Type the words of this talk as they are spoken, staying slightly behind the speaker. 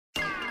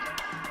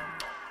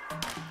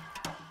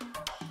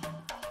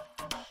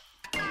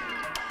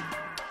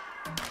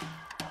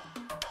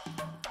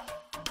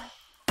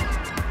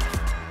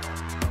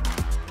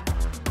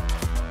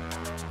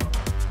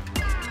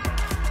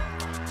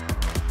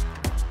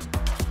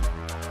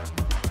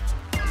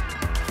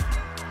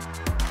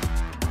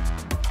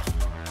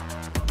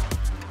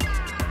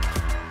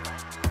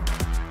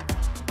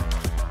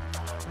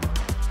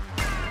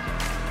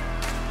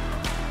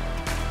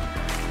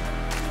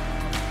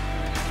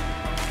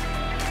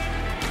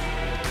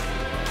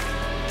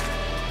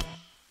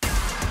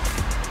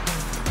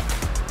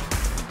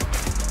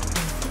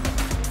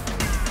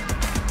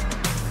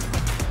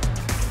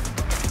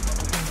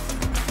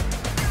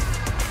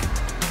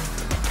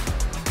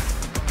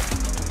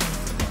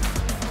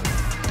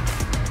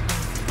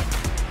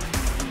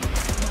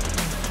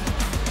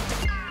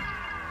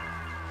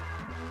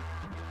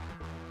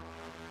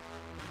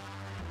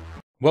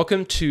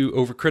Welcome to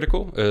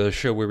Overcritical, a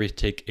show where we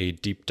take a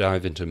deep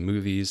dive into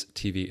movies,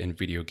 TV, and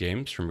video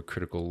games from a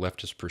critical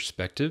leftist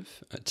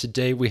perspective.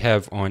 Today we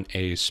have on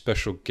a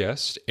special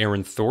guest,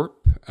 Aaron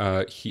Thorpe.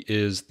 He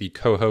is the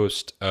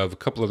co-host of a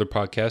couple other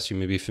podcasts you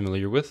may be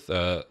familiar with,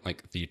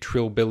 like the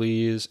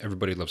Trillbillies,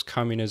 Everybody Loves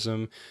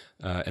Communism,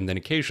 and then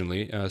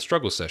occasionally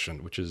Struggle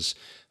Session, which is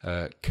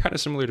kind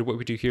of similar to what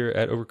we do here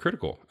at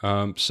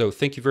Overcritical. So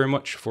thank you very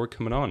much for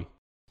coming on.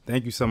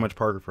 Thank you so much,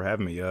 Parker, for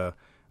having me.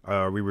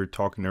 We were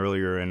talking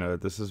earlier, and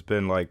this has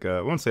been like,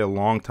 I won't say a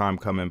long time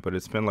coming, but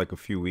it's been like a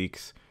few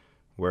weeks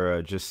where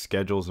just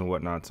schedules and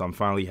whatnot. So I'm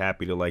finally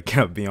happy to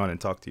like be on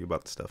and talk to you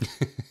about the stuff.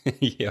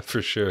 Yeah,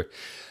 for sure.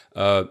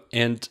 So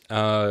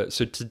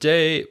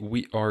today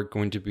we are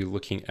going to be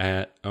looking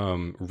at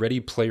Ready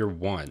Player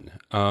One.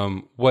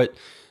 What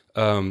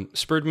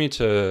spurred me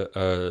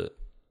to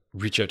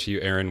reach out to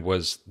you, Aaron,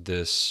 was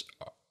this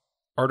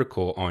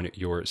article on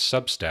your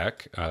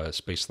Substack,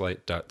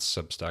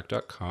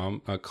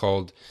 spacelight.substack.com,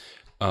 called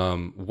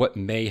What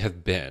May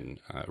Have Been,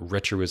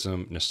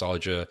 Retroism,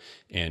 Nostalgia,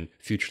 and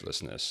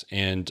Futurelessness.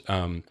 And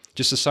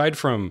just aside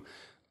from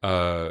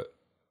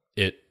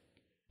it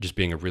just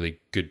being a really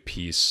good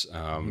piece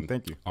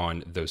Thank you.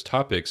 on those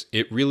topics,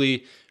 it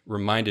really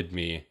reminded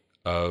me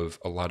of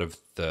a lot of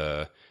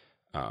the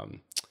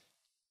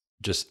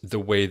just the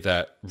way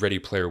that Ready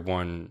Player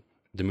One,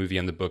 the movie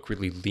and the book,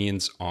 really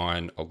leans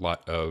on a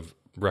lot of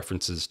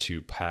references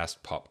to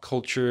past pop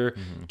culture,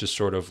 just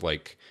sort of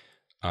like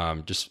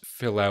just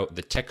fill out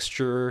the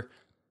texture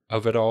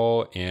of it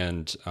all.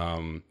 And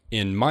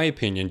in my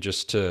opinion,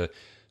 just to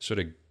sort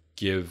of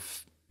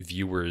give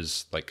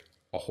viewers like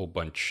a whole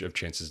bunch of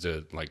chances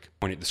to like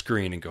point at the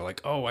screen and go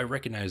like, oh, I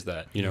recognize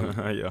that, you know?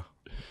 Yeah.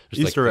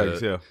 Just Easter like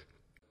eggs, yeah.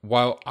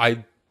 While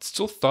I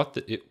still thought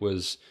that it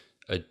was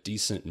a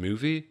decent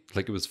movie,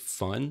 like it was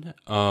fun,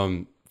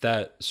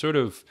 that sort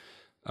of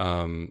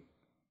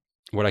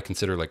what I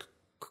consider like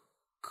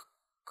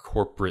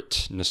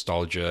corporate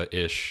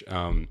nostalgia-ish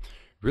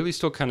really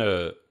still kind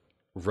of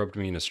rubbed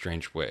me in a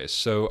strange way.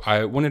 So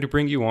I wanted to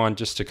bring you on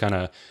just to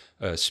kind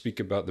of speak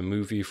about the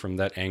movie from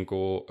that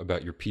angle,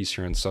 about your piece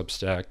here on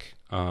Substack.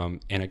 And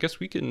I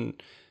guess we can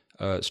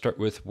start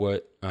with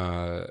what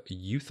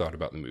you thought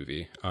about the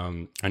movie.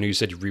 I know you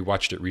said you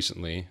rewatched it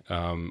recently.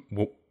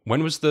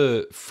 When was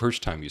the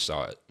first time you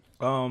saw it?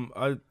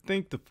 I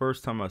think the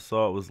first time I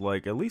saw it was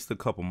like at least a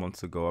couple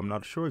months ago. I'm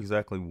not sure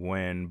exactly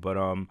when, but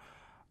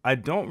I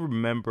don't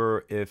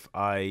remember if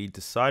I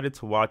decided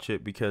to watch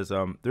it because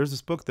there's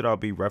this book that I'll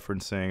be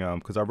referencing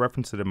because I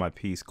referenced it in my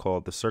piece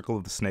called The Circle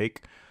of the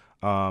Snake.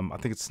 I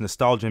think it's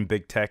Nostalgia in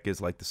Big Tech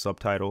is like the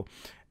subtitle.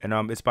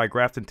 And it's by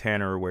Grafton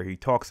Tanner, where he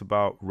talks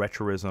about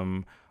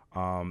retroism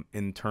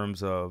in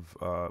terms of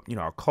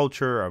our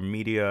culture, our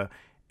media.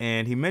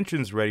 And he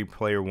mentions Ready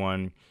Player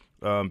One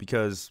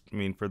because, I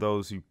mean, for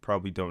those who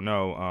probably don't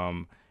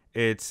know,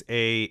 it's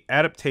a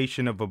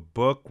adaptation of a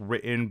book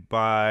written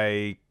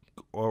by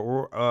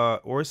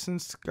Orson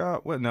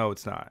Scott. What? No,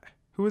 it's not.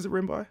 Who is it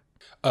written by?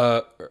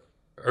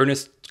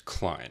 Ernest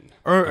Cline.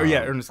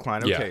 Ernest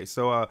Cline. Okay, Yeah.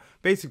 so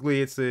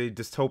basically, it's a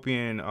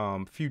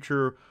dystopian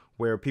future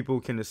where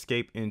people can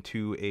escape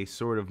into a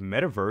sort of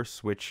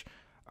metaverse, which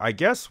I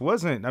guess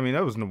wasn't. I mean,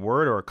 that wasn't a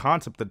word or a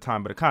concept at the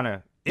time, but it kind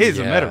of is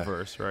a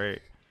metaverse,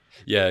 right?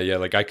 Yeah.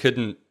 Like I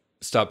couldn't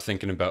stop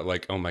thinking about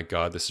like, oh my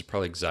God, this is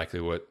probably exactly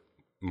what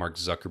Mark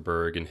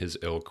Zuckerberg and his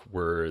ilk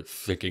were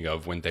thinking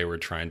of when they were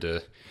trying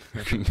to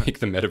make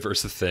the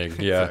metaverse a thing.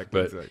 Yeah,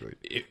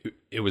 Exactly.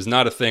 It was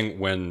not a thing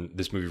when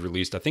this movie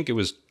released. I think it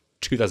was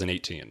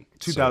 2018.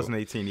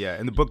 2018, yeah.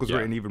 And the book was Yeah.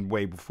 written even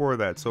way before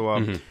that. So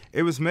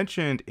it was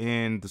mentioned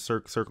in the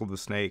Circle of the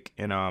Snake.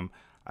 And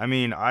I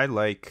mean, I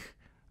like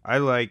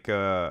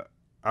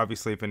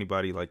obviously if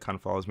anybody like kind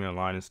of follows me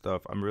online and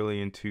stuff, I'm really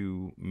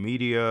into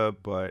media,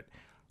 but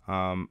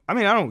I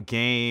mean, I don't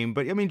game,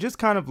 but I mean, just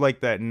kind of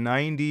like that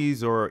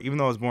 90s, or even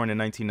though I was born in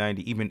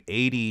 1990, even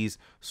 80s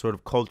sort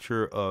of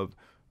culture of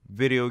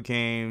video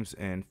games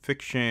and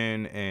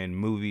fiction and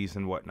movies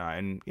and whatnot.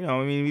 And,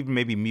 I mean, even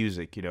maybe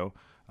music,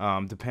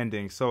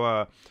 depending.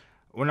 So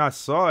when I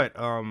saw it,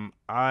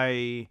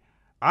 I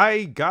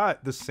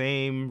got the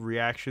same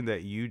reaction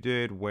that you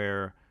did,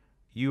 where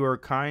you are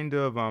kind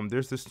of,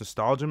 there's this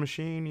nostalgia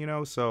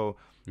machine, so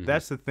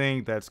that's the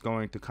thing that's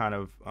going to kind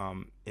of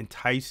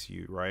entice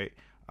you, right?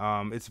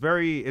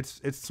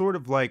 It's sort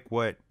of like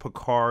what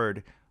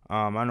Picard,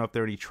 I don't know if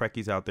there are any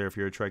Trekkies out there, if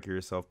you're a Trekkie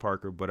yourself,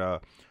 Parker,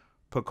 but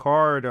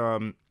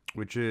Picard,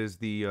 which is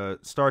the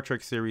Star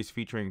Trek series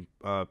featuring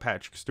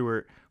Patrick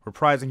Stewart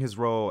reprising his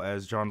role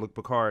as Jean-Luc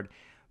Picard.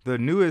 The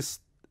newest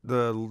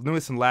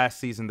and last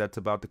season that's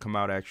about to come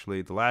out,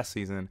 actually, the last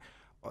season,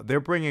 they're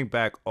bringing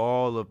back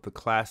all of the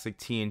classic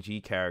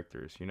TNG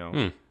characters,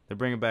 They're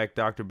bringing back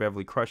Dr.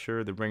 Beverly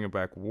Crusher. They're bringing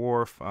back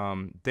Worf.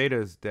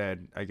 Data is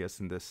dead, I guess,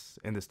 in this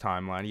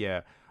timeline.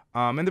 Yeah.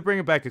 And they're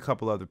bringing back a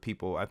couple other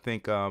people. I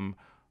think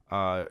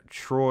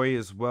Troy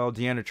as well,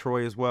 Deanna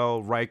Troy as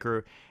well,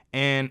 Riker.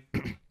 And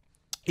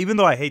even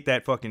though I hate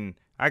that fucking,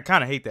 I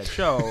kind of hate that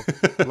show.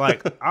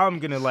 Like, I'm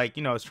gonna, like,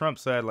 as Trump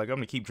said, like, I'm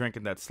gonna keep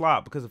drinking that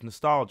slop because of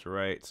nostalgia,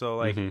 right? So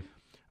like, Hmm.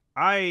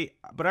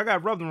 but I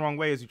got rubbed the wrong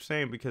way, as you're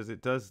saying, because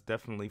it does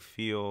definitely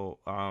feel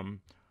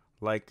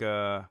like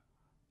a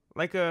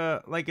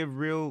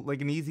real,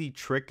 like, an easy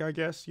trick, I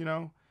guess,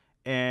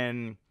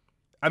 and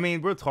I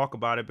mean, we'll talk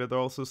about it, but there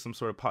are also some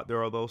sort of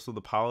there are also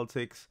the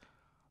politics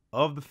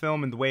of the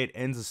film and the way it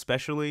ends,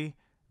 especially,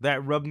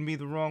 that rubbed me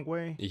the wrong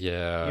way.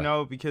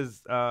 Yeah.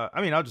 Because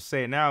I mean, I'll just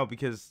say it now,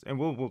 because, and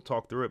we'll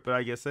talk through it. But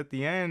I guess at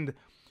the end,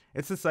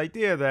 it's this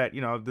idea that,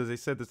 as they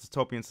said, this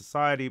dystopian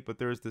society, but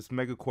there's this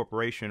mega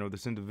corporation or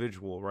this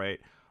individual, right,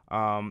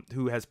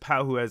 who has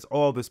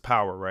all this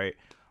power, right,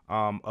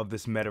 of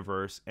this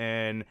metaverse.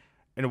 And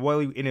in a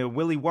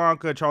Willy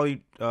Wonka,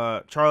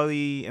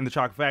 Charlie and the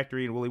Chocolate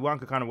Factory, in a Willy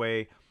Wonka kind of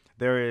way,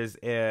 there is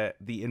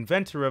the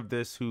inventor of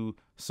this who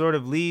sort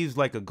of leaves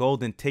like a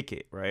golden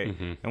ticket, right?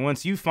 Hmm. And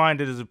once you find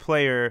it as a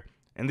player,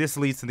 and this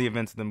leads to the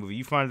events of the movie,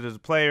 you find it as a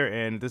player,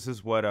 and this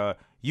is what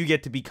you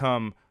get to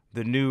become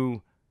the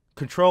new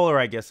controller,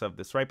 I guess, of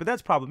this, right? But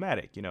that's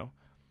problematic,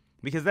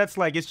 because that's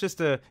like, it's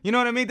just you know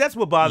what I mean? That's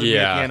what bothered me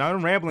at the Yeah. end.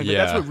 I'm rambling, but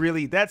Yeah.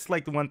 that's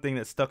like the one thing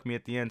that stuck me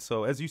at the end.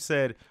 So as you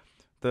said,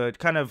 the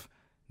kind of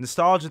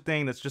nostalgia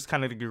thing that's just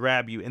kind of to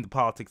grab you in the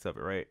politics of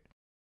it, right?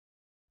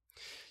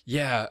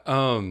 Yeah.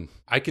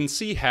 I can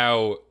see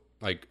how,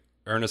 like,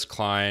 Ernest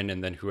Cline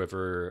and then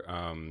whoever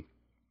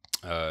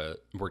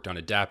worked on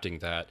adapting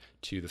that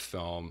to the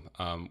film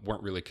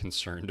weren't really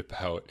concerned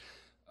about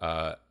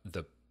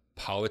the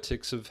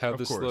politics of how Of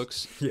this course.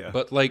 looks. Yeah.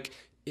 But like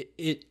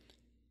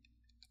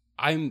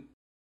I'm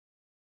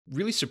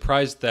really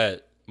surprised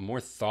that more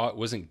thought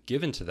wasn't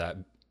given to that,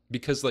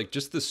 because like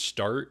just the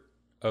start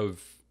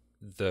of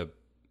the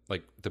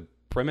the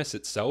premise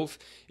itself,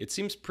 it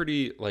seems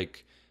pretty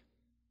like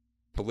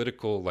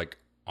political, like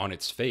on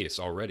its face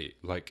already.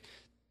 Like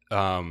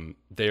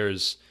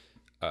there's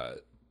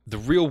the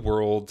real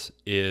world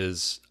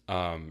is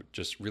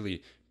just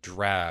really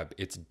drab,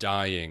 it's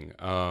dying.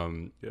 Yeah.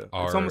 It's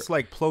Our almost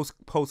like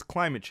post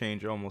climate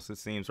change, almost, it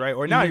seems, right?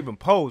 Or not even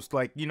post,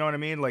 like, you know what I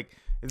mean? Like,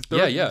 it's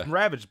yeah. been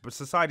ravaged, but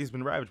society's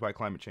been ravaged by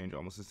climate change,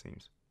 almost, it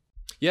seems.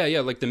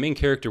 Yeah, like the main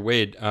character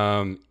Wade,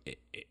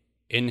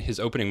 in his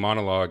opening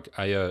monologue,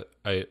 I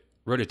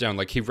wrote it down.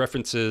 Like he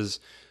references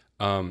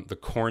the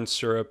corn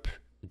syrup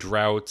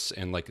droughts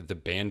and like the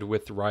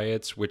bandwidth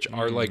riots, which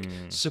are like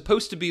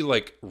supposed to be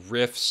like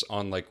riffs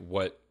on like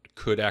what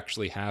could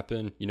actually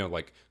happen.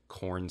 Like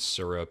corn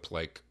syrup,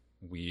 like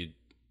we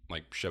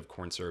like shove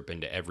corn syrup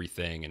into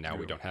everything, and now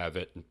we don't have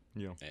it.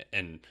 Yeah.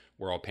 And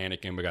we're all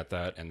panicking. We got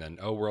that, and then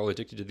we're all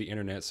addicted to the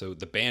internet. So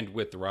the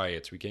bandwidth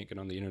riots, we can't get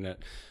on the internet.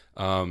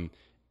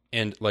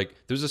 And like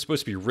there's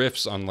supposed to be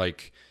riffs on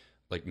like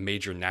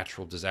major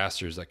natural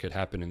disasters that could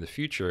happen in the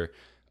future.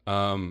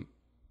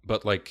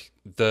 But like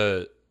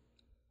the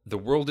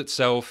world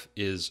itself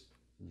is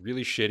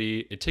really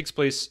shitty. It takes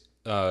place,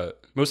 most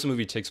of the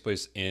movie takes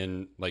place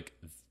in like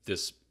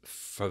this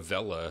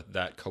favela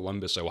that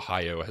Columbus,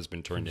 Ohio has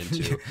been turned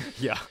into.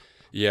 Yeah.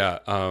 Yeah,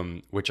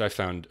 which I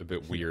found a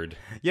bit weird.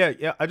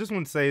 Yeah. I just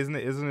want to say, isn't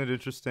it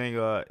interesting?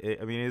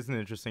 Isn't it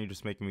interesting?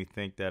 Just making me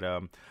think that,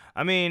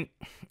 I mean,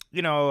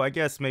 I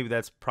guess maybe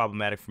that's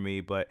problematic for me,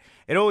 but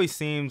it always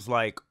seems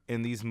like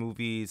in these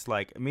movies,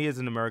 like me as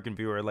an American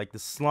viewer, like the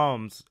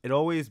slums, they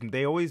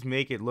always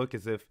make it look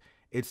as if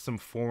it's some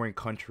foreign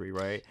country,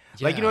 right?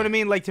 Like, you know what I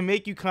mean? Like, to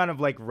make you kind of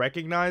like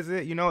recognize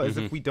it, as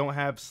if we don't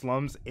have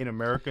slums in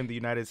America and the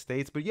United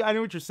States. But yeah, I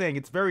know what you're saying.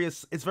 It's very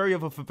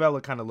of a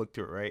favela kind of look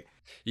to it, right?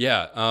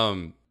 Yeah,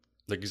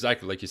 like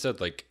exactly like you said,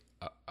 like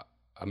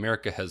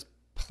America has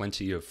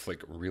plenty of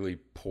like really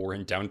poor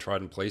and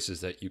downtrodden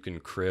places that you can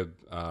crib.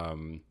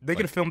 They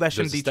could have filmed that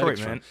shit in Detroit,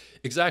 man. From.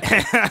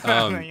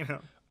 Exactly.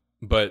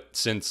 But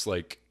since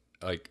like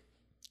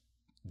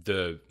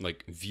the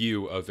like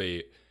view of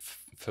a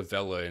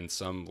favela in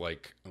some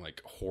like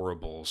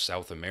horrible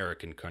South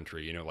American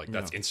country, like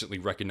that's instantly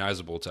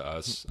recognizable to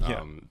us.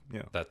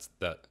 That's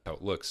how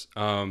it looks.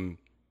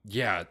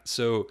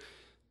 So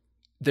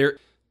there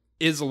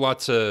is a lot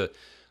to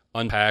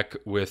unpack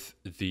with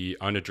the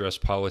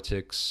unaddressed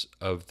politics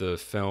of the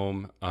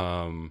film,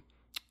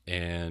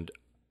 and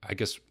I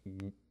guess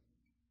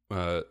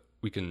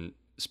we can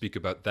speak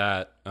about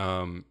that.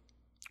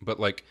 But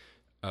like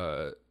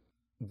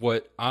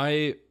what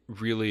I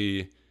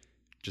really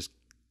just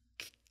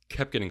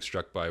kept getting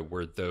struck by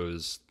were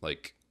those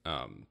like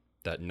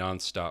that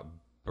nonstop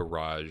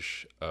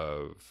barrage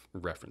of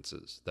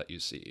references that you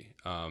see.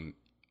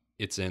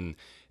 It's in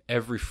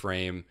every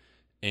frame,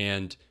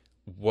 and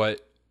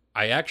what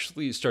I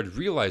actually started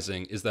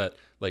realizing is that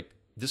like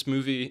this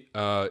movie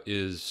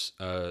is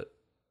or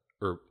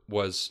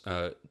was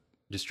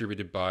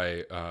distributed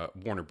by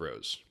Warner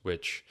Bros.,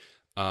 which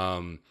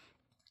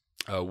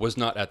was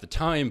not at the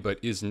time,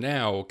 but is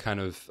now kind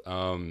of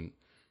going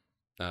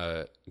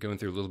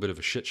through a little bit of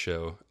a shit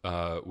show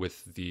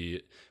with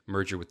the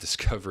merger with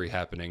Discovery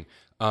happening.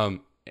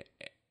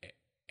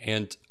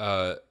 And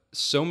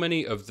so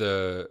many of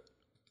the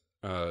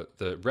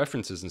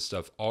references and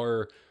stuff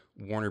are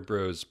Warner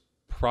Bros.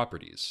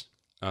 Properties.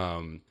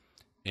 And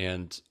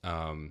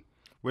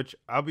Which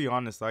I'll be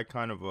honest, I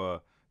kind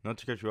of not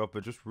to cut you off,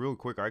 but just real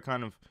quick, I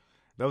kind of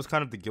that was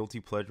kind of the guilty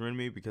pleasure in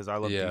me because I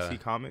love yeah, DC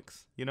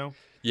Comics, you know.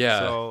 yeah,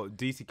 So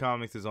DC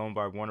Comics is owned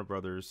by Warner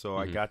Brothers, so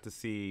I hmm got to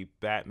see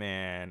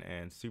Batman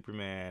and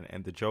Superman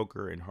and the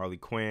Joker and Harley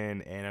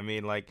Quinn, and I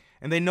mean like,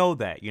 and they know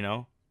that, you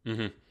know,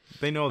 hmm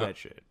they know that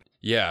shit.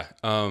 yeah.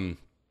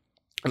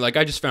 Like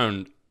I just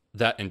found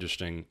that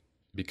interesting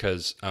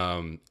because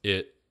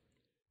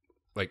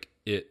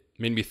it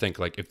made me think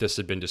like if this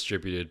had been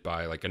distributed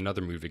by like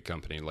another movie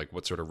company, like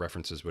what sort of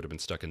references would have been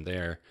stuck in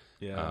there.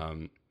 Yeah.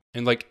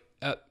 And like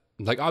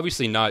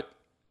obviously not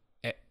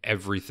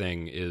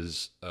everything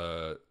is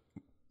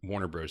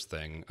Warner Bros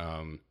thing.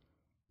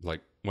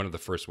 Like one of the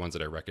first ones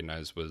that I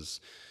recognized was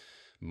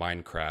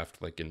Minecraft,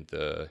 like in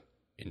the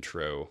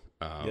intro,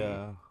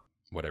 Yeah.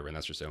 whatever, and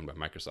that's just owned by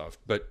Microsoft.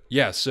 But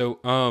yeah, so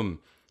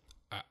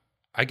I,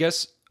 I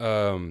guess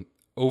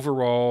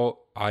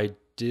overall I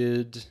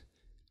did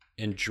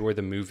enjoy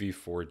the movie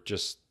for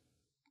just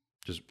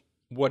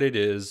what it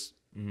is.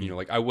 You Hmm. know,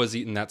 like I was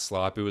eating that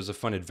slop. It was a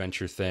fun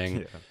adventure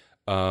thing.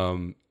 Yeah.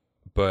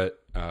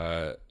 But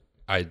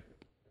I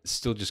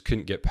still just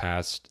couldn't get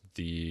past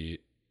the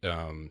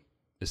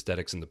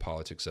aesthetics and the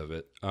politics of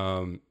it.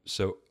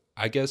 So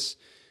I guess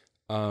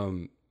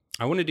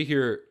I wanted to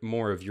hear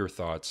more of your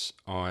thoughts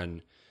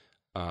on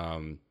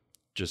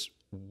just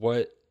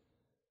what,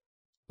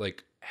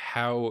 like,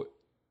 how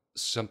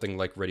something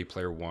like Ready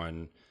Player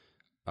One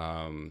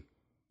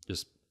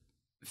just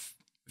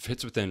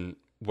fits within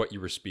what you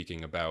were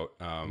speaking about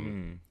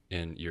Mm.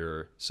 in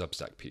your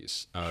Substack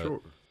piece.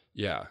 Sure.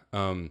 Yeah.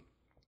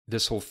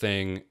 This whole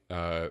thing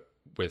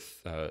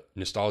with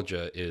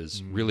nostalgia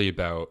is Mm. really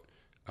about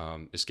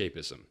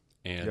escapism.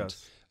 And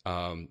Yes.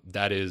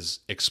 that is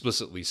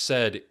explicitly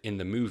said in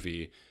the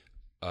movie,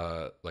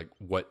 like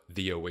what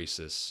the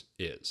Oasis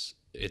is.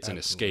 It's an Absolutely.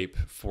 escape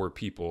for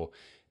people.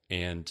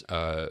 And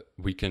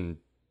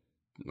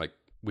like,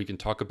 we can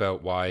talk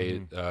about why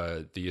Hmm.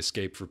 the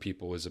escape for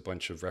people is a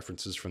bunch of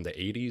references from the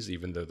 80s,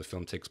 even though the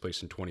film takes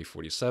place in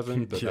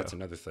 2047, but Yeah. that's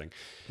another thing.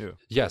 Yeah.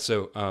 Yeah,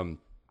 so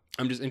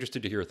I'm just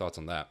interested to hear your thoughts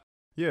on that.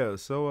 Yeah,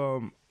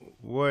 so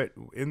what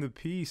in the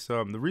piece,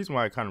 the reason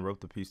why I kind of wrote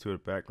the piece to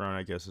it background,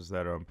 I guess, is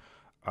that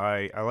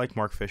I like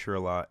Mark Fisher a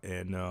lot,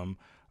 and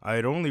I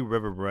had only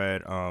ever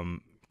read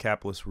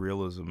Capitalist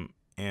Realism,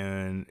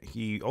 and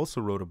he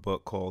also wrote a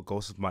book called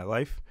Ghosts of My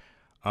Life,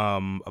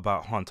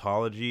 about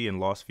hauntology and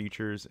lost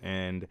futures,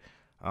 and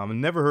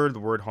never heard the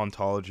word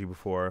hauntology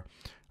before.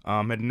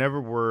 Had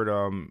never heard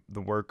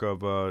the work of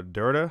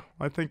Derrida,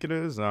 I think it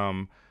is,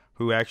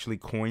 who actually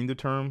coined the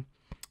term.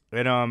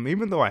 And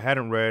even though I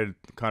hadn't read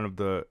kind of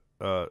the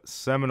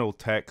seminal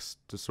text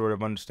to sort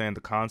of understand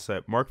the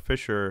concept, Mark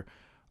Fisher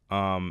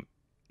um,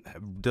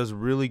 does a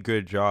really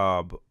good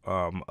job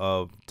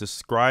of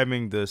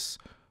describing this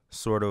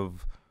sort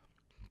of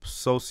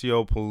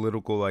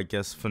socio-political, I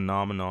guess,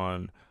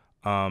 phenomenon,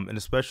 and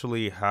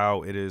especially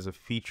how it is a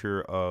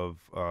feature of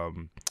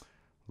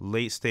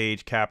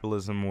late-stage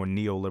capitalism or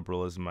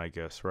neoliberalism, I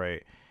guess,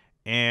 right?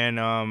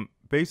 And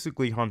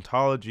basically,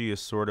 hauntology is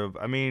sort of,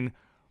 I mean,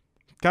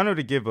 kind of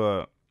to give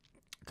a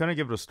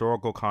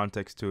historical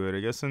context to it, I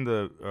guess in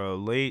the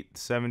late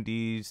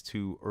 70s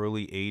to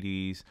early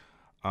 80s,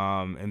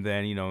 and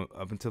then, you know,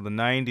 up until the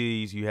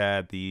 90s, you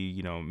had the,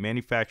 you know,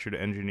 manufactured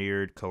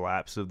engineered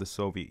collapse of the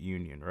Soviet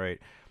Union, right?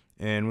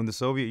 And when the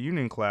Soviet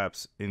Union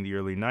collapsed in the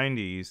early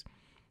 90s,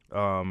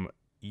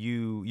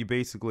 you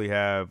basically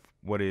have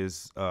what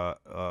is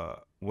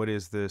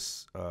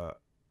this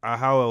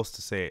how else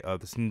to say it?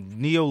 This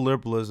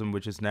neoliberalism,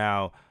 which is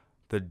now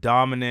the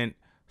dominant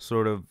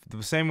sort of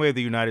the same way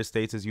the United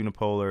States is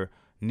unipolar,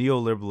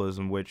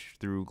 neoliberalism, which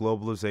through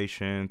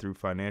globalization, through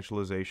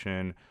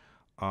financialization,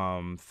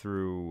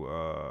 through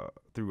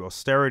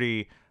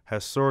austerity,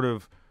 has sort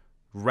of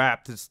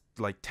wrapped its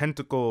like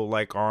tentacle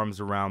like arms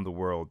around the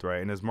world, right?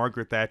 And as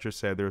Margaret Thatcher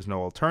said, there's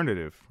no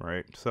alternative,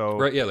 right? So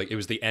Right, yeah, like it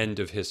was the end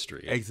of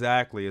history.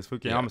 exactly, as Yeah.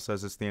 Fukuyama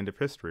says, it's the end of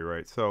history,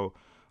 right? So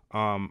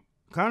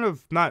kind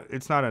of not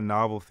it's not a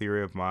novel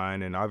theory of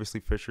mine, and obviously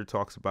Fisher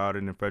talks about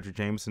it and Frederick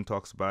Jameson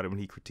talks about it when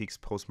he critiques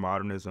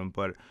postmodernism,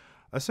 but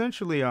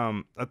essentially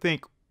I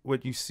think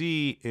what you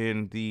see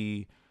in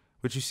the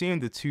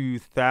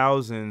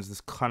 2000s,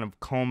 this kind of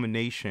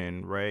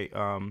culmination, right?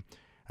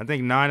 I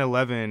think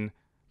 9/11,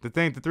 the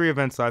three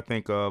events I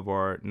think of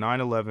are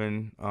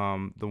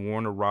 9/11, the war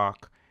in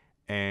Iraq,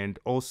 and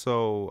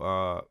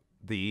also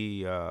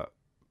the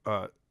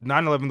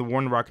 9/11, the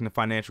war in Iraq, and the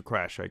financial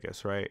crash, I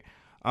guess, right?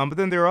 But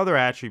then there are other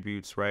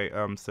attributes, right?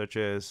 Such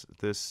as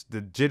the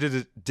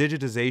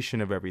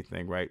digitization of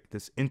everything, right?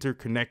 This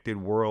interconnected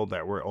world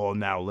that we're all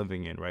now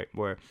living in, right?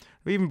 Where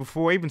even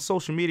before even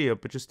social media,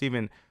 but just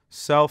even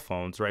cell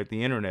phones, right?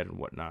 The internet and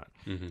whatnot.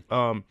 hmm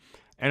Um,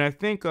 and I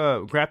think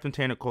Grafton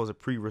Tanner calls it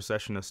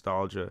pre-recession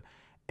nostalgia.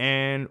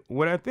 And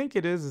what I think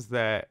it is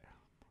that,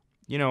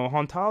 you know,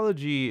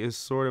 hauntology is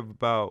sort of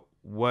about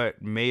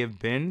what may have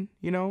been,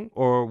 you know,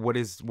 or what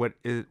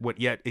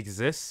yet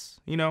exists,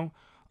 you know.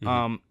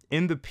 hmm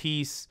In the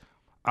piece,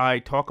 I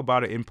talk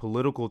about it in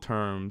political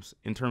terms,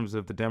 in terms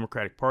of the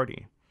Democratic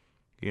Party.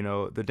 You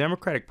know, the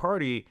Democratic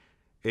Party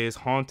is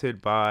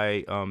haunted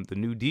by the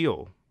New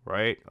Deal,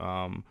 right?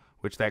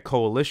 Which that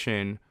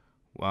coalition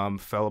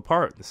fell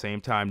apart. At the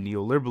same time,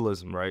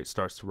 neoliberalism, right,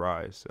 starts to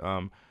rise.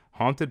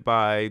 Haunted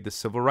by the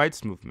civil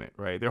rights movement,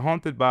 right? They're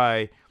haunted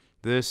by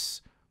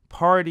this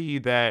party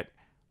that,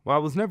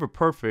 while was never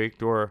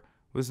perfect or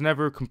was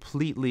never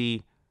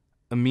completely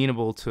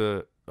amenable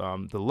to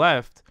the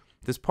left,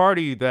 this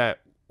party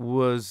that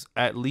was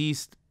at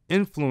least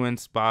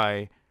influenced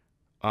by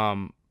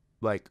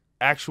like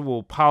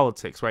actual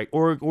politics, right?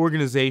 Or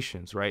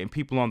organizations, right? And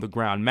people on the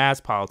ground, mass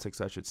politics,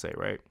 I should say,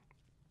 right?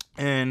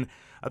 And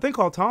I think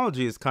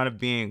ontology is kind of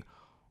being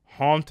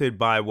haunted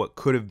by what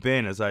could have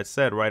been, as I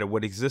said, right, or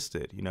what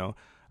existed. You know,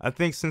 I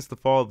think since the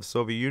fall of the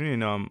Soviet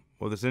Union,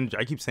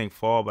 I keep saying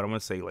fall, but I want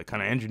to say like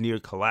kind of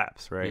engineered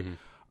collapse, right?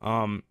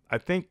 I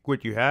think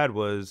what you had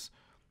was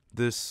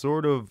this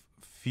sort of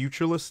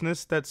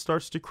futurelessness that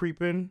starts to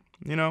creep in,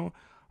 you know,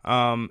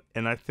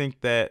 and I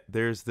think that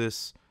there's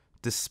this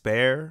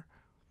despair,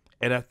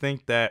 and I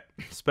think that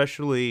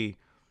especially,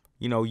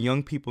 you know,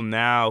 young people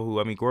now who,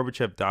 I mean,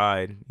 Gorbachev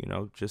died, you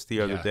know, just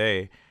the other Yeah.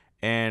 day,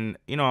 and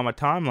you know, on my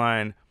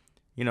timeline,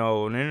 you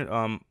know,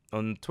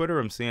 on Twitter,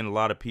 I'm seeing a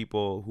lot of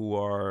people who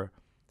are,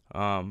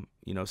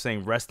 you know,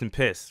 saying rest in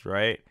piss,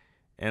 right?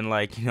 And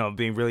like, you know,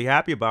 being really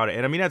happy about it.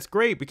 And I mean, that's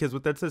great, because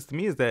what that says to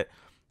me is that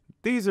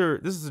this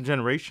is a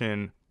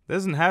generation that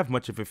doesn't have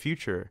much of a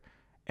future.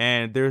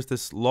 And there's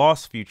this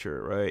lost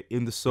future, right,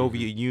 in the Hmm.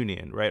 Soviet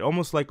Union, right?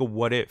 Almost like a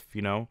what if,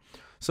 you know?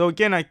 So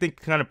again, I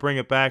think kind of bring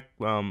it back,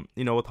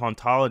 you know, with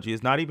hauntology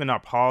is not even our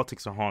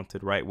politics are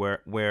haunted, right?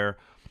 Where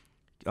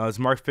as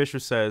Mark Fisher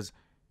says,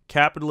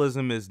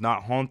 capitalism is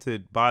not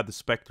haunted by the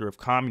specter of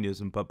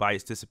communism, but by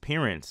its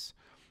disappearance.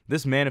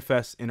 This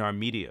manifests in our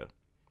media,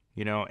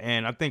 you know,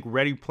 and I think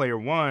Ready Player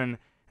One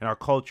and our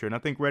culture, and I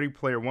think Ready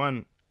Player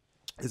One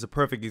is a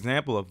perfect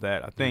example of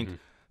that. I think Hmm.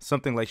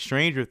 something like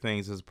Stranger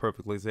Things is a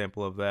perfect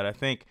example of that. I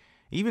think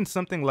even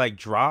something like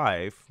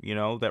Drive, you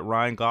know, that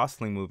Ryan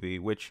Gosling movie,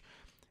 which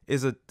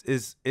is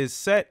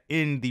set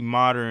in the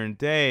modern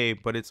day,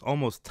 but it's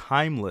almost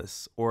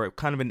timeless, or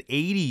kind of an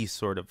 80s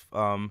sort of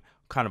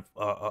kind of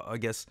I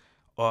guess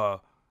uh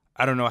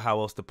I don't know how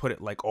else to put it,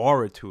 like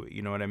aura to it,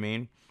 you know what I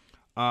mean?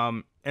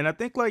 And I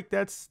think like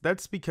that's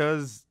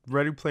because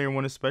Ready Player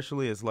One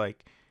especially is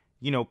like,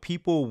 you know,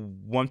 people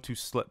want to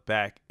slip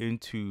back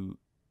into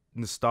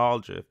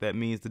nostalgia, if that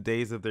means the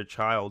days of their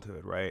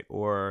childhood, right?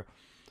 Or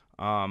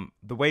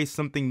the way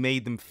something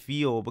made them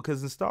feel,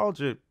 because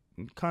nostalgia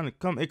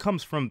it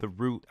comes from the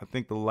root, I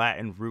think the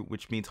Latin root,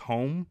 which means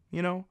home,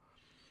 you know?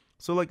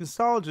 So like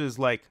nostalgia is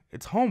like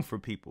it's home for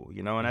people,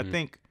 you know? And I Hmm.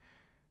 think,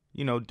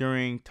 you know,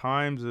 during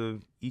times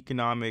of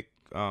economic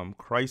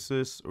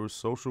crisis or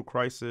social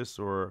crisis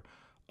or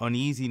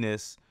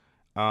uneasiness,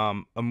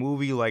 a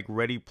movie like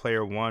Ready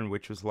Player One,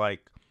 which was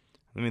like,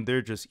 I mean,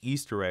 they're just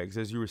Easter eggs,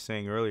 as you were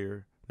saying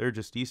earlier. They're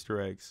just Easter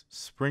eggs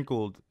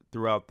sprinkled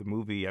throughout the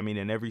movie. I mean,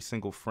 in every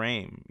single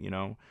frame, you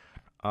know.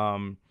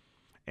 Um,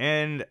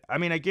 and I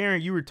mean, I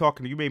guarantee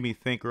you made me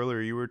think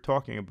earlier. You were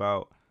talking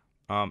about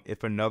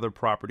if another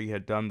property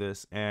had done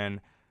this,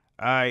 and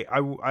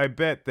I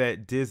bet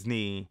that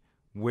Disney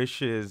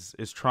wishes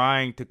is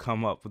trying to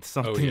come up with Oh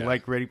something yeah.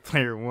 like Ready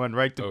Player One,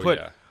 right? To Oh put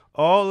yeah.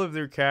 all of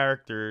their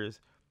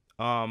characters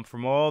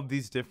from all of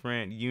these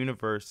different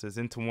universes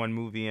into one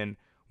movie. And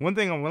one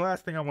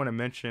last thing I want to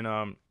mention,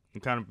 and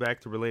kind of back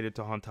to related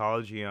to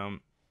hauntology,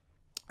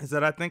 is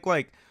that I think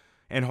like,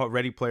 and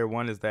Ready Player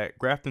One is that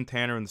Grafton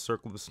Tanner in The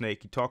Circle of the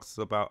Snake, he talks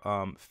about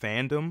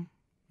fandom.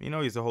 You know,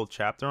 he has a whole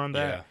chapter on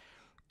that,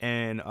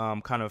 Yeah.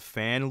 and kind of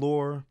fan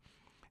lore,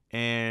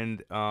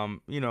 and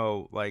you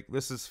know, like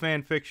this is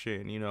fan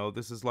fiction. You know,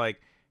 this is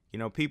like, you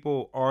know,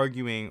 people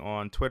arguing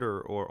on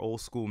Twitter or old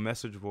school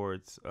message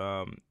boards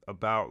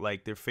about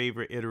like their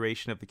favorite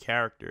iteration of the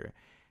character.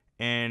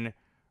 And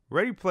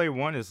Ready Player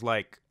One is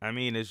like, I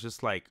mean, it's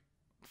just like,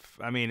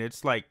 I mean,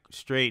 it's like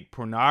straight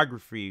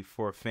pornography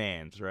for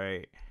fans,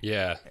 right?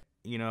 Yeah.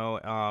 You know,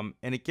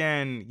 and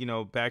again, you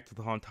know, back to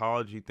the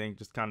hauntology thing,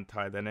 just kind of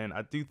tie that in.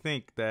 I do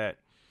think that,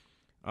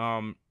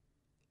 um,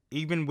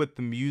 even with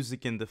the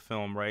music in the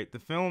film, right? The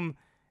film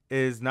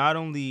is not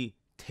only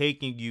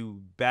taking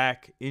you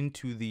back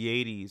into the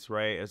 80s,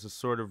 right, as a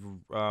sort of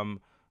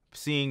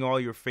seeing all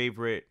your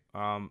favorite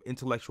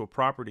intellectual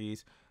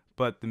properties,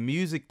 but the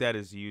music that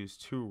is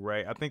used too,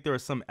 right? I think there are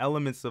some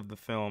elements of the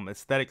film,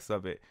 aesthetics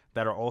of it,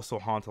 that are also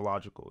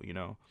hauntological, you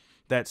know,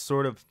 that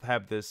sort of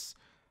have this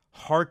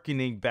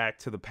harkening back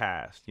to the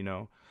past, you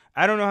know.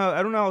 I don't know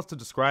how else to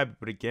describe it,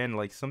 but again,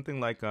 like something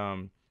like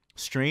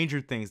Stranger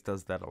Things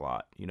does that a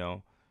lot, you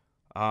know,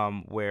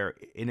 where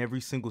in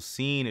every single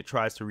scene it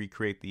tries to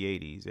recreate the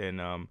 80s. And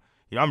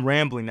you know, I'm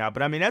rambling now,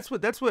 but I mean that's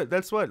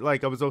what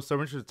like I was so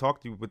interested to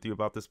talk to you with you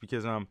about this,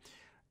 because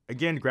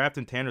again,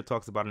 Grafton Tanner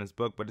talks about in his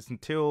book, but it's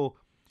until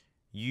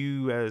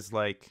you, as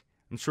like,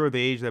 I'm sure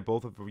the age that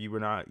both of you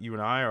and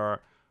I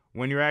are,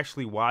 when you're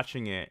actually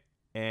watching it,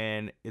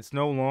 and it's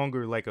no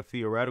longer like a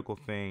theoretical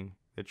thing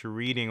that you're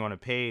reading on a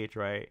page,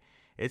 right?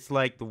 It's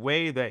like the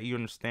way that you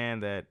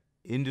understand that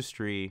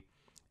industry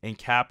and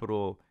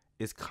capital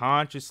is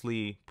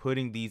consciously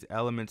putting these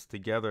elements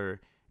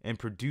together and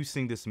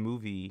producing this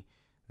movie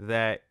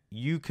that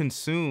you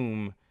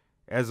consume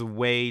as a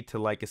way to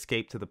like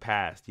escape to the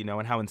past,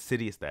 and how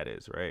insidious that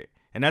is, right?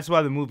 And that's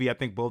why the movie, I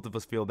think both of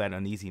us feel that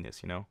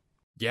uneasiness.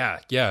 Yeah,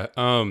 yeah.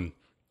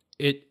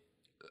 It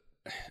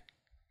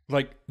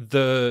like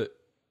the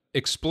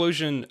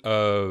explosion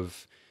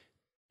of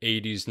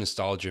 80s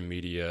nostalgia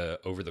media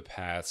over the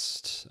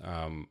past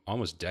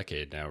almost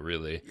decade now,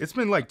 really. It's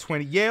been like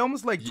 20, yeah,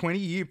 almost like 20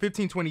 years,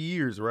 15, 20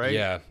 years, right?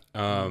 Yeah.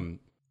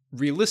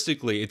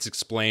 Realistically, it's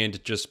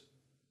explained just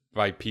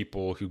by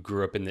people who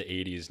grew up in the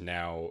 80s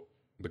now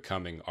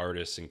becoming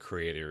artists and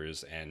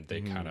creators, and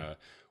they kind of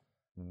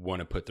want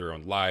to put their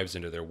own lives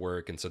into their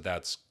work, and so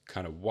that's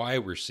kind of why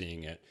we're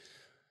seeing it.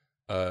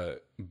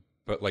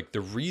 But like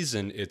the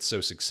reason it's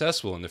so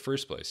successful in the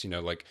first place,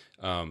 like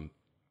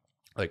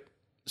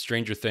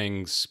Stranger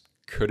Things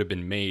could have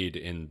been made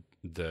in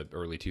the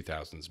early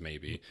 2000s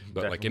maybe,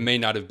 but like it may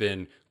not have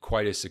been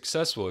quite as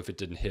successful if it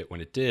didn't hit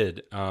when it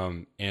did.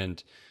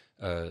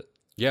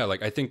 Yeah,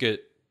 like I think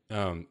it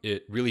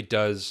really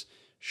does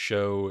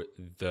show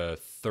the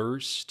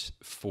thirst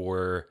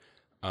for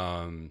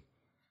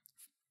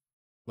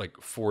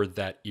for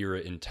that era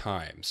in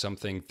time,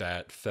 something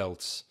that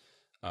felt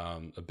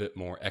a bit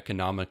more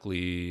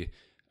economically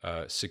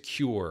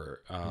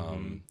secure,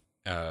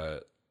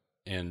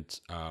 and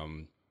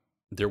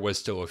there was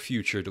still a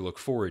future to look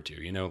forward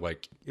to,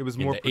 like it was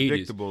more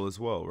predictable 80s as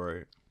well,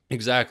 right?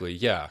 Exactly,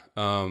 yeah.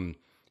 And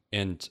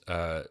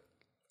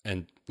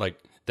like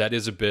that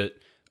is a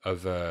bit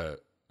of a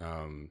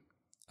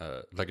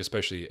like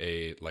especially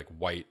a like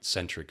white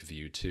centric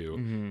view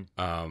too.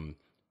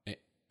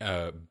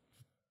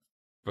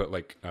 But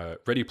like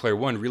Ready Player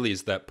One really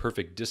is that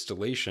perfect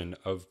distillation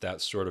of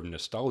that sort of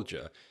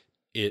nostalgia.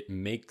 It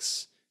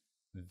makes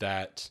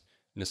that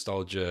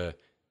nostalgia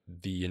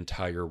the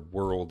entire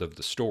world of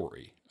the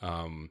story.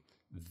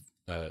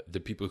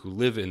 The people who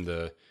live in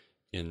the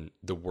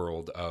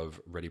world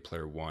of Ready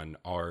Player One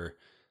are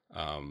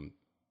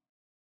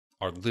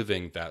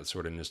living that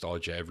sort of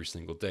nostalgia every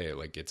single day.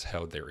 Like it's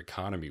how their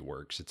economy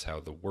works. It's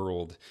how the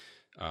world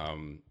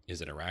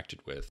is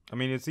interacted with. I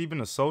mean, it's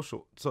even a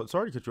social. So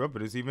sorry to cut you up,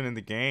 but it's even in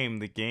the game.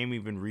 The game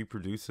even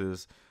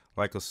reproduces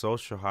like a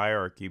social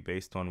hierarchy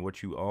based on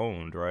what you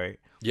owned, right?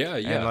 Yeah,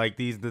 yeah. And like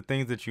the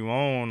things that you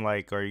own,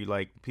 like are you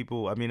like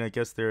people? I mean, I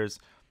guess there's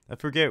I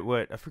forget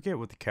what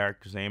the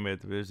character's name is.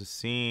 There's a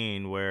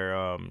scene where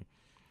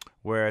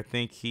I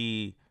think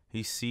he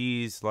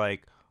sees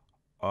like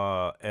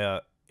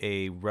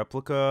a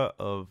replica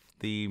of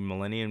the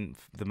Millennium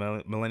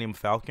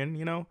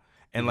Falcon,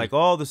 and like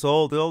all this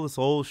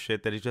old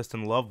shit that he's just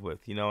in love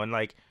with, and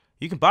like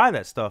you can buy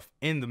that stuff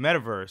in the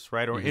metaverse,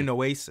 right, or in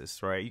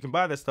Oasis, right? You can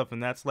buy that stuff,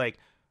 and that's like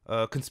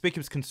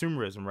conspicuous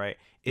consumerism, right?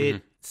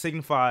 It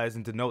signifies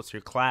and denotes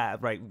your class,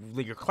 right?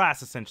 Like your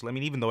class, essentially. I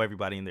mean, even though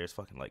everybody in there is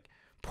fucking like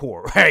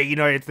poor, right?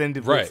 It's then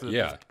right,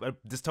 yeah, a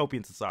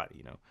dystopian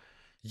society,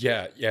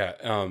 Yeah,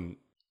 yeah.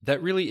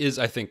 That really is,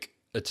 I think,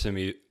 to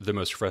me, the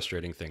most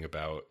frustrating thing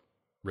about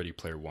Ready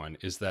Player One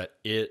is that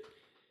it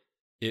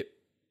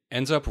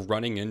ends up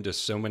running into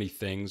so many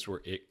things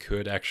where it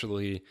could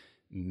actually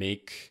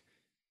make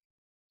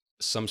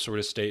some sort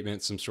of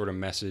statement, some sort of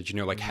message,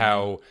 like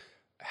how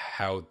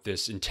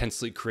this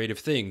intensely creative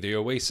thing, the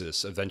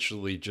Oasis,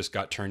 eventually just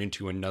got turned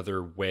into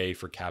another way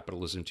for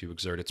capitalism to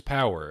exert its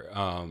power.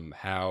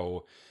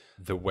 How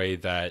the way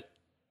that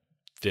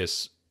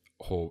this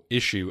whole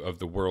issue of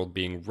the world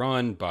being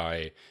run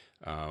by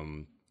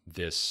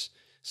this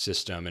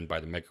system and by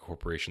the mega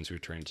corporations who are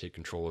trying to take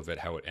control of it,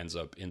 how it ends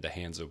up in the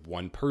hands of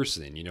one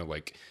person,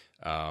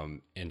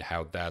 and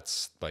how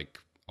that's like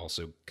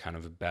also kind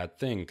of a bad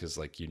thing because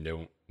like you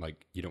don't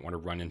want to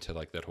run into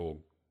like that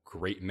whole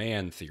great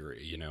man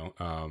theory,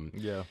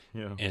 yeah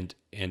and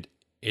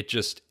it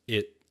just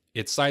it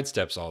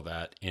sidesteps all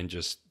that and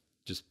just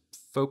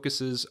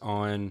focuses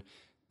on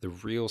the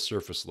real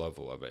surface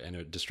level of it, and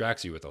it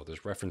distracts you with all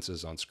those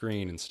references on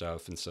screen and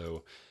stuff. And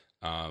so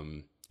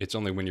it's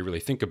only when you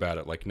really think about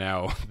it, like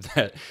now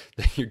that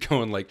you're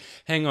going like,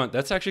 hang on,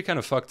 that's actually kind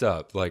of fucked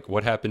up. Like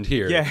what happened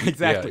here? Yeah,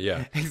 exactly.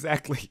 Yeah.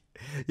 Exactly.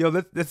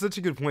 That's such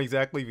a good point.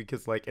 Exactly.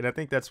 Because like, and I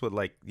think that's what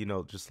like,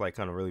 just like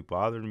kind of really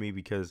bothered me,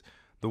 because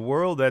the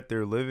world that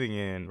they're living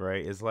in,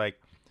 right, is like,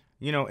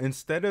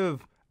 instead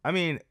of, I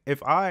mean,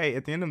 at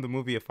the end of the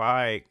movie, if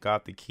I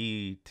got the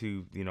key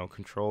to,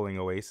 controlling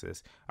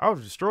Oasis, I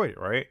would destroy it,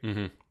 right?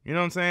 Mm-hmm. You know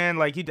what I'm saying?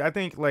 Like, I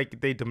think like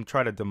they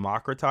try to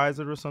democratize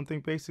it or something,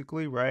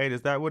 basically, right?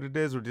 Is that what it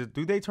is, or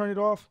do they turn it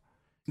off?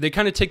 They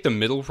kind of take the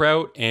middle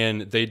route,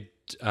 and they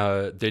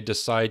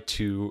decide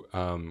to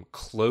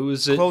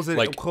close it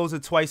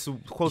twice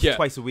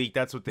a week.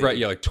 That's what they right. do.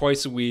 Yeah, like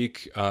twice a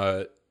week.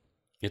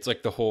 It's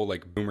like the whole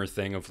like boomer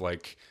thing of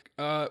like,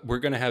 we're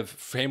gonna have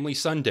family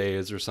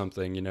Sundays or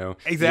something, you know?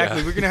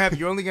 Exactly. Yeah,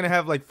 You're only gonna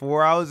have like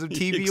 4 hours of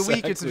TV a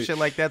week and some exactly. shit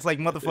like that. It's like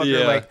motherfucker,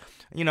 Yeah. like,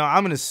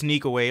 I'm gonna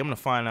sneak away. I'm gonna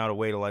find out a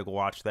way to like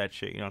watch that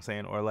shit. You know what I'm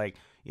saying? Or like,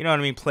 you know what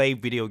I mean? Play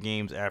video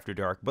games after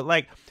dark. But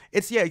like,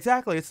 it's yeah,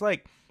 exactly. It's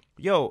like,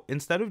 yo,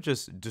 instead of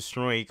just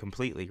destroying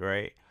completely,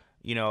 right?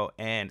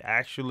 And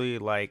actually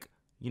like,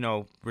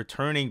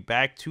 returning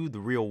back to the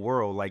real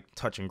world, like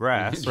touching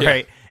grass, Yeah.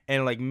 right?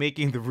 And like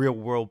making the real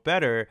world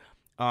better.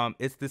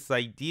 It's this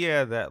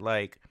idea that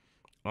like,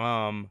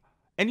 um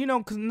and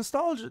because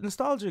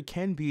nostalgia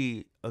can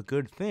be a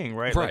good thing,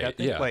 right? Like I Right.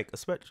 think Yeah. like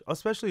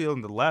especially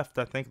on the left,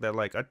 I think that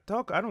like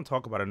I don't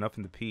talk about enough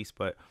in the piece,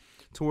 but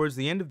towards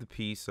the end of the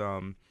piece,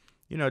 I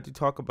do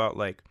talk about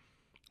like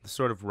the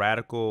sort of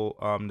radical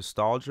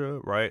nostalgia,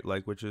 right?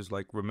 Like which is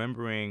like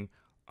remembering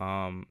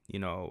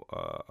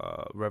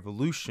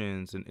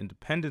revolutions and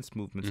independence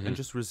movements and Hmm.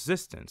 just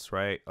resistance,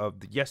 right? Of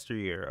the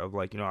yesteryear of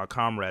like, our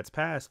comrades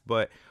past.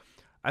 But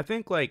I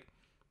think like,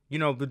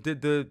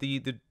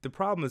 the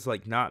problem is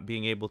like not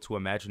being able to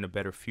imagine a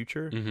better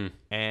future, Hmm.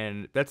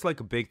 and that's like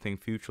a big thing,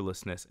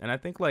 futurelessness. And I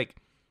think like,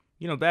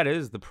 that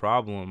is the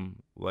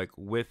problem like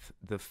with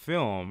the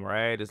film,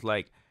 right? Is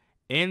like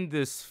in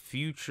this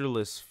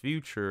futureless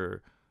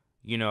future,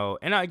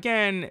 and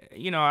again,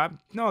 I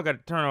know I got to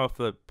turn off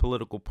the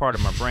political part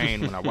of my brain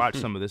when I watch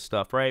some of this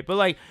stuff, right? But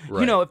like,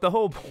 Right. if the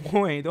whole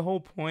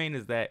point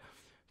is that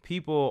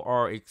people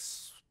are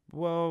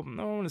well, I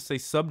don't want to say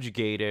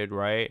subjugated,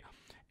 right?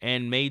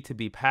 And made to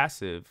be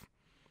passive,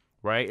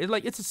 right?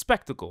 It's a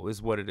spectacle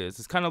is what it is.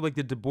 It's kind of like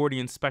the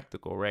Debordian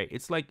spectacle, right?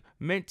 It's like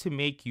meant to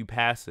make you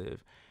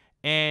passive.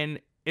 And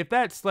if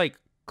that's like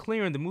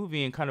clear in the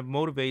movie and kind of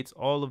motivates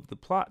all of the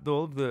plot,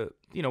 all of the,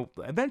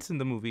 events in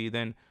the movie,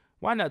 then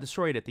why not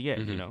destroy it at the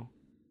end, Hmm.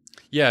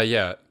 Yeah,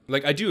 yeah.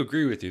 Like I do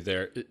agree with you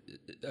there.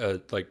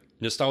 Like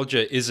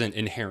nostalgia isn't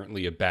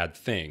inherently a bad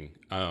thing.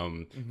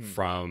 Mm-hmm.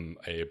 From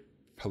a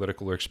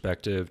political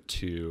perspective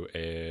to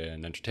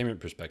an entertainment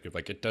perspective,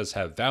 like it does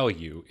have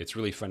value. It's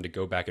really fun to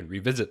go back and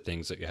revisit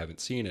things that you haven't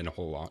seen in a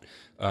whole lot.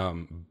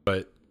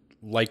 But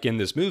like in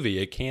this movie,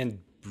 it can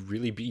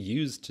really be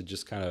used to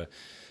just kind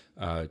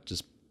of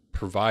just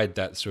provide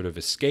that sort of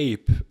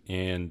escape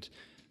and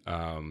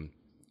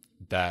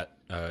that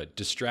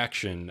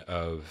distraction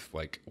of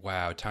like,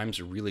 wow, times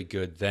are really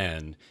good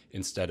then,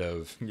 instead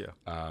of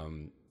Yeah.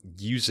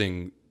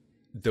 using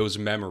those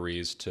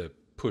memories to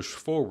push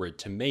forward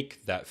to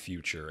make that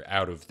future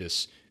out of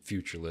this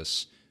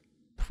futureless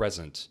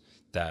present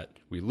that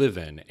we live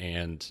in.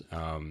 And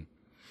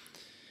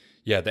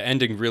yeah, the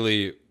ending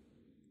really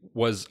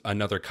was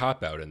another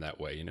cop out in that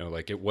way.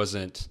 Like it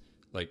wasn't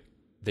like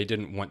they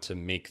didn't want to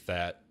make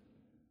that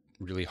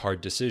really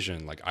hard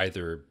decision, like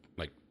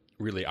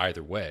really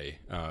either way.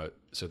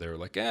 So they were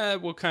like,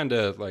 we'll kind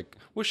of like,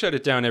 we'll shut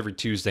it down every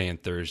Tuesday and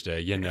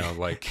Thursday,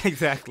 like,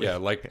 Exactly. yeah,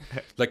 like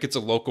it's a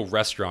local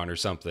restaurant or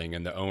something,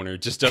 and the owner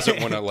just doesn't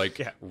want to like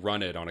Yeah.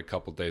 run it on a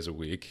couple days a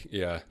week.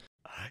 Yeah.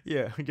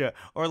 Yeah, yeah.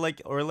 Or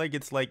like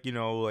it's like,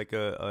 like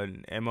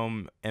an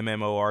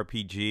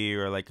MMORPG,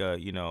 or like a,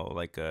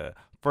 like a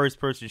first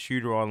person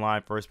shooter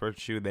online, first person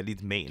shooter that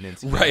needs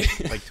maintenance, Right.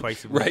 like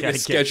twice a week. Right. Gotta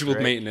It's get, scheduled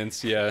right?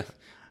 maintenance. Yeah.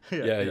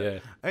 Yeah, Yeah. yeah.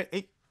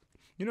 Yeah.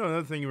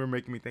 Another thing you were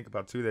making me think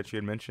about too that you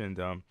had mentioned,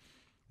 I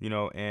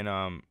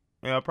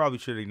probably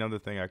should. Another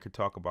thing I could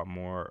talk about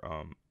more,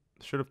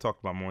 should have talked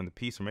about more in the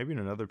piece, or maybe in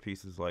another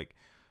piece, is like,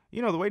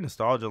 the way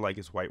nostalgia like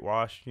is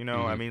whitewashed. I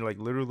Hmm. mean, like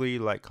literally,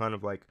 like kind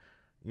of like,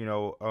 you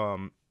know,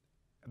 um,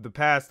 the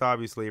past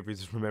obviously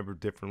is remembered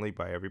differently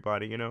by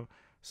everybody.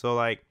 So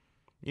like,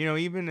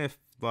 even if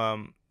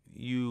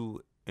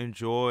you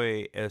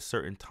enjoy a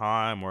certain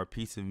time or a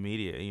piece of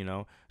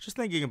media, just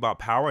thinking about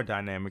power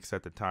dynamics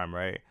at the time,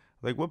 right?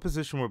 Like, what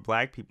position were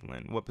black people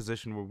in? What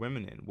position were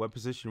women in? What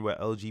position were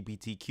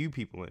LGBTQ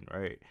people in,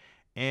 right?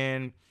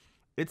 And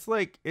it's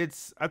like,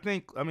 I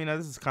think, I mean,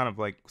 this is kind of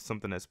like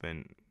something that's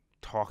been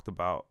talked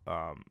about,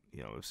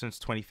 since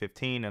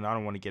 2015, and I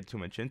don't want to get too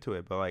much into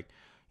it, but like,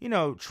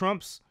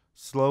 Trump's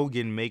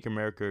slogan, "Make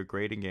America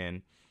Great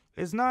Again,"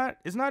 is not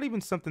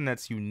even something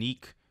that's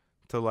unique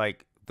to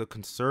like the Hmm.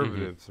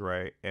 conservatives,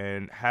 right?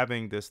 And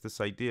having this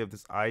idea of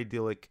this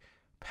idyllic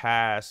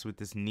past with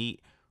this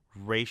neat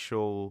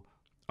racial,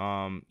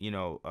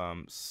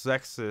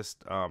 sexist,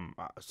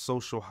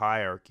 social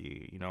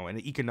hierarchy,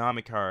 and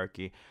economic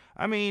hierarchy.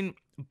 I mean,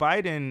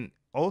 Biden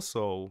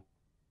also,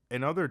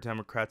 and other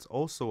Democrats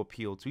also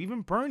appeal to,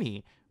 even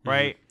Bernie, Hmm.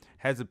 right,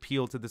 has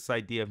appealed to this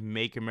idea of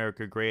 "Make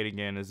America Great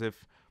Again," as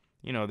if,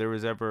 there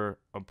was ever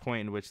a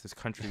point in which this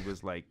country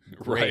was like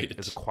great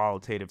as a Right.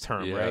 qualitative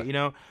term, Yeah.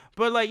 right?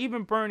 But like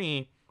even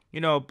Bernie,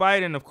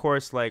 Biden, of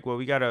course, like, well,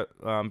 we gotta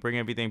bring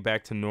everything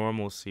back to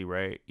normalcy,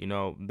 right? The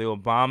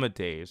Obama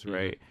days, Hmm.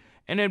 right?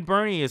 And then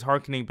Bernie is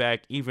harkening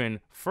back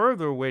even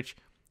further, which,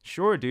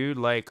 sure, dude,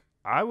 like,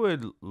 I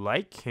would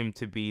like him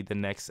to be the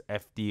next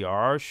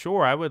FDR.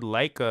 Sure, I would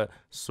like a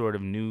sort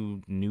of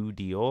new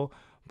deal.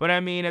 But I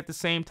mean, at the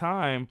same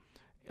time,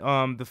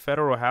 the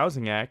Federal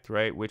Housing Act,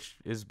 right, which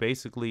is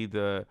basically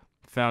the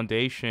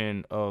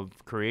foundation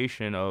of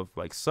creation of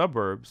like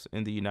suburbs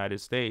in the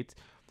United States,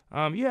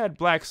 you had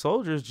black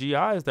soldiers,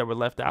 GIs, that were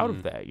left out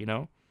of that, you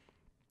know?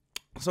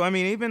 So, I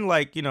mean, even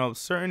like, you know,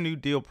 certain New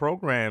Deal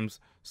programs,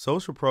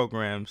 social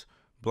programs,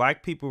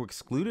 black people were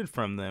excluded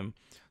from them.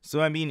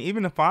 So, I mean,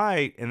 even if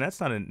and that's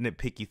not a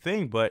nitpicky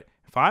thing, but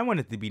if I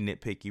wanted to be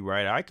nitpicky,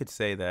 right, I could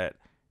say that,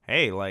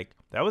 hey, like,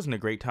 that wasn't a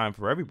great time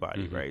for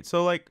everybody, right?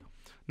 So, like,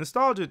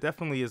 nostalgia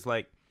definitely is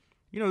like,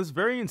 you know, this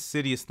very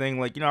insidious thing.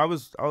 Like, you know,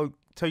 I'll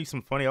tell you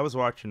some funny. I was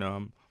watching,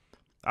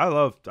 I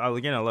love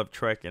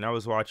Trek, and I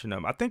was watching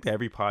I think that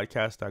every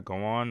podcast I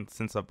go on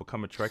since I've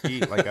become a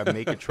Trekkie, like I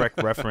make a Trek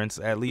reference,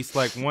 at least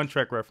like one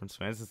Trek reference,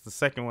 man. This is the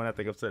second one I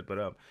think I've said,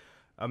 but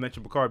I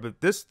mentioned Picard,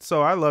 but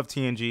so I love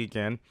TNG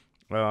again,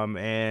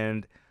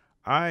 and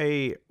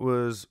I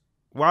was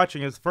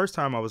watching it. It's the first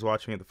time I was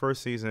watching it, the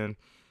first season,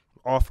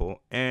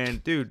 awful,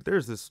 and dude,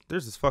 there's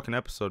this fucking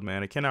episode,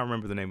 man. I cannot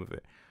remember the name of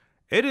it.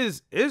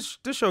 This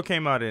show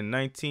came out in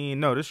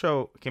this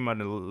show came out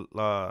in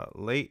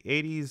late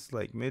 80s,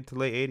 like mid to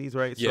late 80s,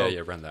 right? Yeah, yeah,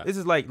 around that. This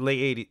is like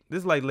late 80s. This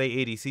is like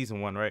late 80s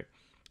season 1, right?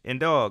 And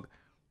dog,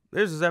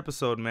 there's this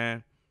episode,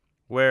 man,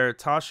 where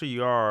Tasha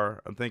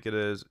Yar, I think it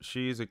is,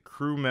 she's a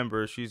crew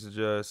member, she's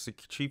just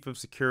chief of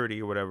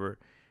security or whatever,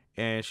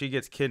 and she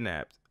gets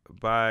kidnapped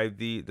by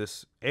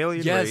this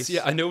alien race. Yes,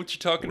 yeah, I know what you're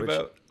talking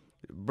about.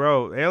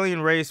 Bro,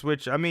 alien race,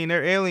 which, I mean,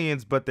 they're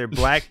aliens, but they're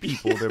black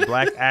people. They're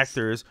black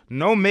actors.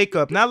 No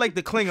makeup. Not like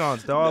the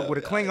Klingons, dog.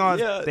 With the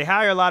Klingons, they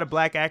hire a lot of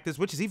black actors,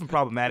 which is even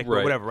problematic,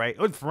 but whatever, right?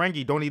 Or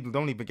Ferengi, don't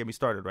even get me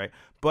started, right?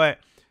 But,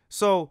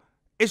 so,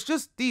 it's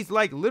just these,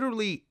 like,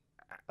 literally,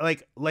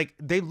 like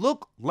they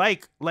look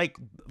like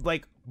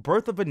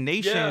Birth of a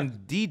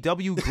Nation,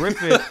 D.W.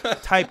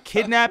 Griffith type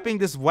kidnapping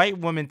this white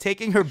woman,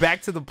 taking her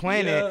back to the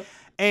planet.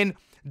 And,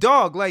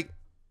 dog, like,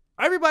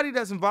 everybody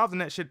that's involved in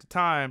that shit at the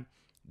time,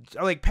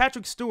 like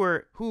Patrick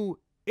Stewart, who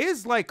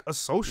is like a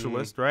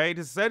socialist, right?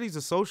 He said he's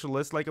a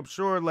socialist. Like, I'm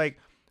sure, like,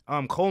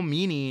 Cole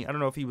Meany, I don't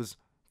know if he was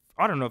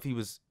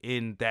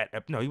in that.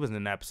 No, he wasn't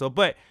in that episode.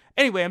 But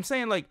anyway, I'm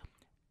saying, like,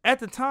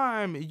 at the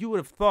time, you would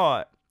have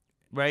thought,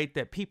 right,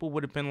 that people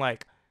would have been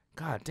like,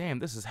 God damn,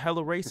 this is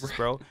hella racist,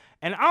 bro.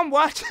 And I'm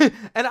watching,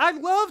 and I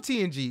love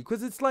TNG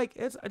because it's like,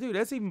 dude,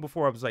 that's even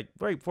before I was like,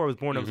 right before I was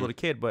born, I was a little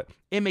kid, but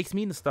it makes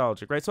me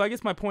nostalgic, right? So I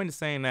guess my point is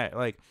saying that,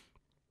 like,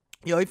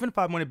 you know, even if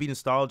I want to be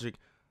nostalgic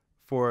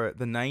for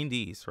the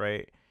 90s,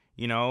 right?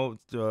 You know,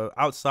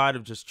 outside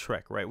of just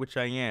Trek, right? Which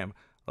I am.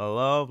 I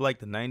love, like,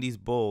 the 90s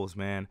Bulls,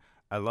 man.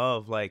 I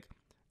love, like,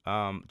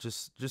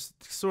 just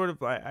sort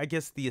of, I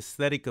guess, the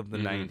aesthetic of the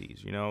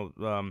 90s, you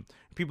know?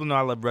 People know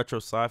I love retro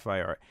sci-fi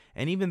art.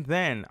 And even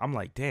then, I'm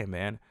like, damn,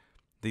 man.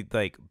 The,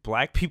 like,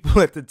 black people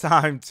at the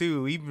time,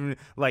 too. Even,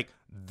 like,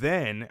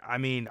 then, I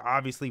mean,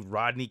 obviously,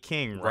 Rodney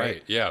King,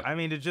 right? Yeah. I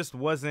mean, it just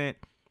wasn't,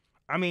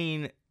 I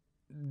mean,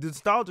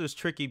 nostalgia is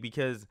tricky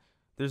because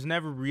there's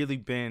never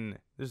been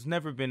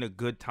a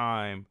good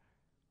time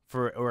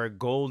or a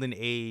golden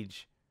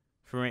age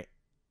for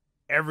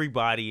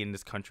everybody in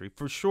this country.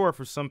 For sure,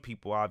 for some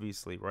people,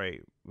 obviously,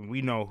 right?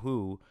 We know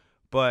who,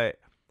 but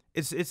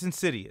it's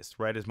insidious,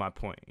 right? Is my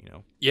point, you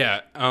know?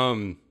 Yeah,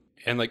 and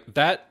like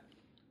that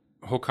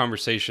whole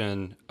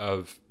conversation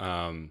of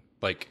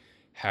like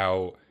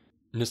how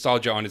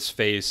nostalgia on its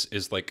face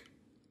is like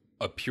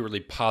a purely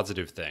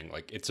positive thing.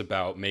 Like, it's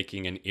about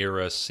making an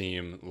era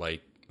seem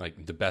like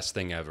the best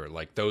thing ever.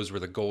 Like, those were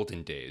the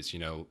golden days, you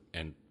know,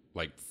 and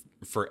like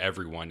for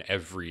everyone,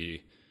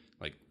 every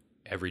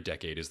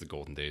decade is the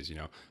golden days, you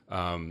know.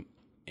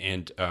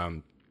 And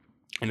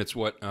it's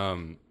what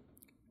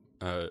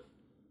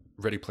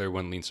Ready Player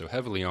One leans so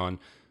heavily on.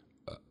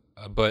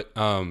 But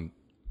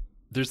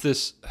there's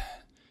this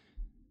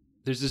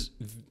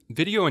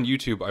video on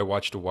YouTube I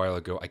watched a while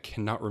ago. I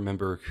cannot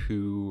remember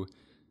who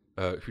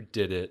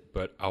did it,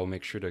 but I'll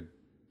make sure to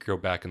go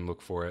back and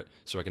look for it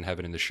so I can have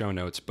it in the show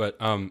notes. But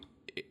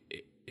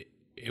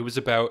it was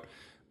about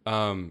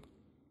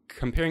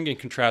comparing and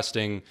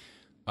contrasting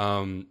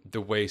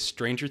the way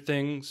Stranger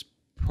Things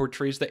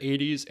portrays the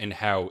 80s and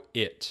how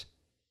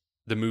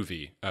the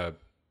movie,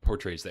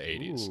 portrays the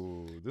 80s.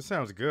 Ooh, this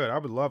sounds good. I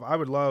would love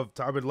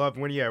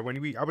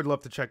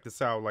to check this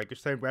out. Like,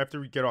 after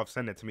we get off,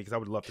 send it to me because I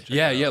would love to check it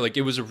out. Yeah, like,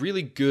 it was a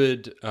really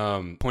good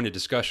point of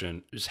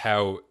discussion, is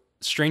how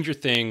Stranger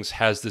Things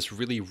has this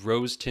really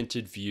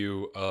rose-tinted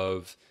view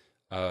of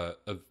the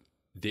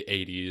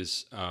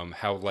 80s,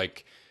 how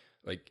like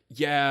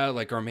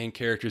our main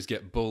characters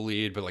get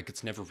bullied, but like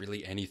it's never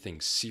really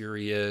anything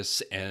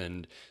serious,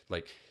 and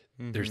like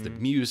there's the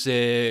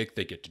music,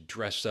 they get to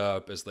dress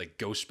up as like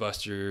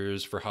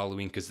Ghostbusters for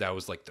Halloween because that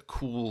was like the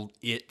cool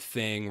it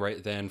thing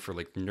right then for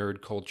like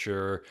nerd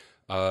culture.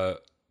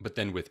 But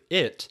then with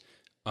it,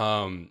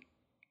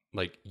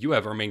 like, you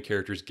have our main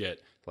characters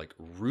get like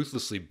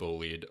ruthlessly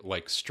bullied,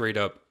 like straight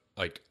up,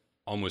 like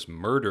almost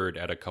murdered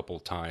at a couple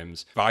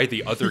times by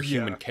the other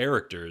human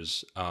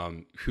characters,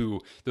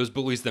 who those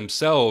bullies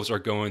themselves are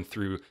going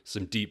through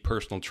some deep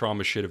personal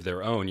trauma shit of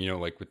their own, you know,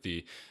 like with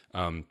the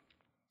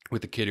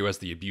kid who has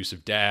the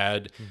abusive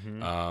dad,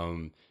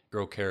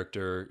 girl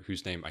character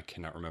whose name I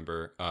cannot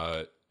remember,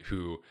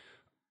 who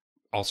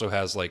also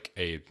has like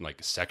a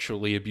like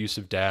sexually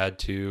abusive dad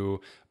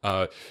too.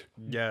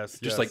 Yes,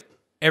 Just yes. like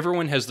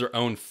everyone has their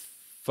own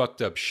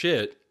fucked up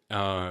shit,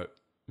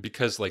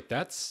 because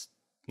that's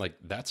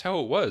how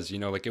it was,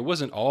 like it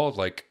wasn't all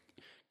like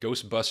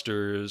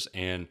Ghostbusters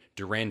and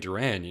Duran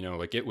Duran,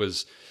 like it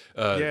was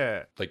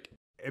Yeah. like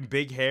And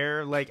big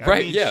hair. Like, I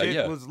right, mean, yeah, shit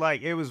yeah. was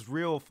like, it was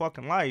real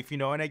fucking life,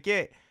 and I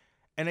get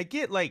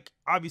like,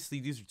 obviously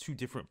these are two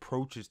different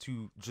approaches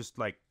to just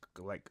like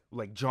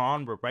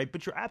genre, right?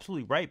 But you're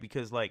absolutely right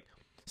because like,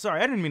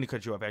 sorry, I didn't mean to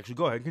cut you off. Actually,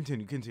 go ahead,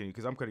 continue,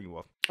 because I'm cutting you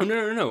off. Oh,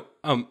 no.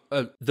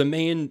 The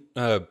main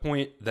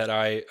point that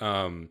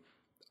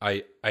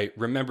I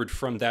remembered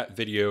from that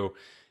video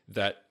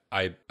that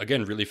I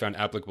again really found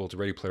applicable to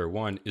Ready Player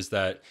One is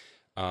that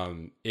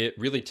it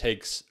really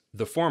takes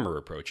the former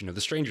approach,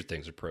 the Stranger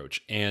Things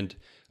approach, and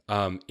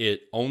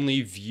it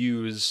only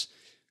views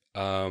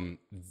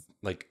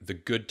like the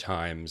good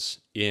times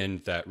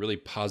in that really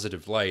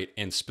positive light,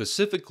 and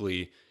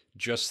specifically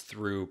just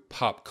through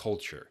pop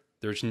culture.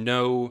 There's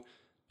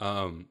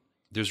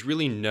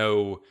really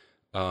no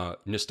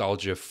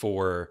nostalgia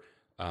for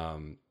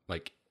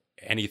like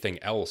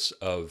anything else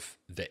of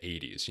the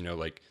 80s.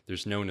 Like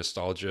there's no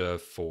nostalgia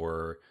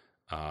for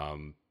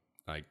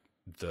like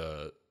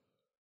the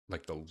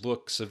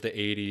looks of the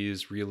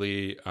 80s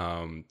really.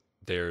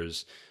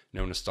 There's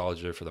no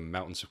nostalgia for the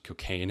mountains of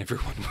cocaine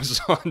everyone was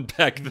on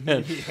back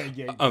then.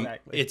 Yeah,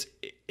 exactly.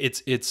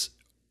 It's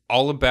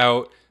all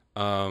about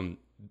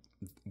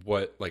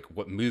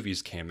what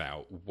movies came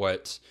out,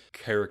 what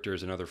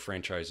characters and other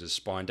franchises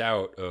spawned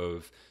out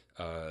of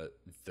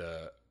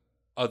the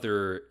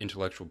other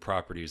intellectual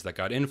properties that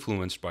got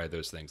influenced by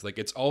those things. Like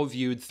it's all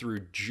viewed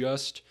through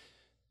just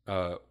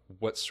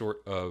what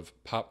sort of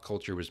pop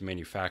culture was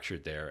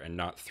manufactured there, and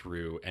not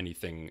through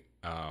anything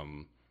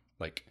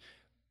like,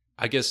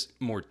 I guess,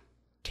 more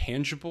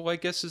tangible, I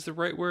guess is the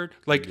right word.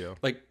 Yeah.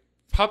 Like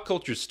pop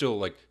culture is still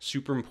like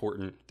super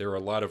important. There are a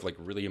lot of like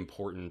really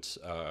important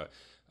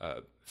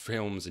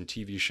films and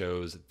TV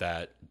shows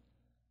that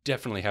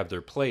definitely have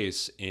their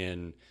place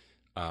in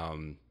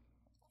an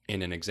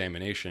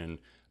examination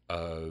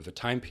of a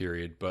time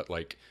period, but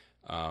like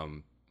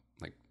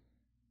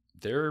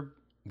there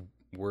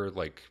were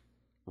like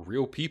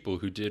real people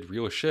who did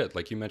real shit.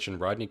 Like you mentioned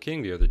Rodney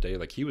King the other day,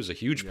 like he was a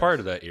huge part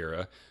of that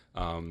era.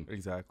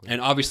 Exactly. And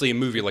obviously a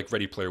movie like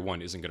Ready Player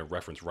One isn't going to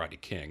reference Rodney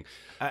King.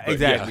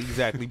 Exactly,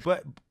 exactly.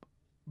 But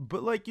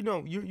like,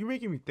 you're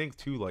making me think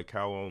too, like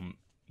how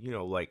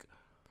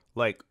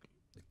like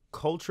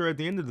culture at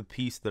the end of the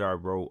piece that I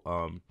wrote,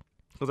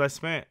 because I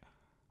spent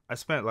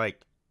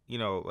like,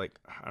 like,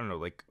 I don't know,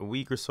 like a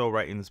week or so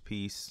writing this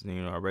piece.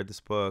 I read this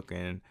book,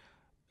 and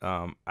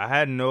I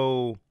had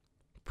no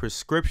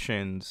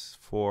prescriptions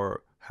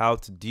for how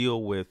to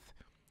deal with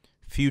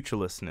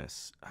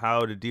futurelessness,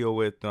 how to deal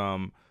with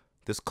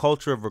this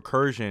culture of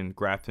recursion,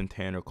 Grafton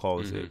Tanner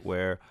calls it,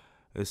 where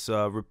it's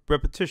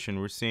repetition.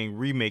 We're seeing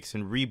remakes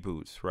and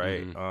reboots,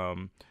 right?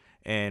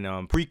 And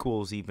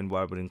prequels, even,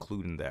 what I would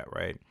include in that,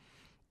 right?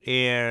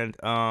 And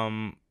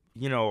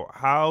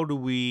how do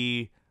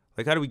we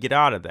get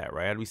out of that,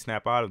 right? How do we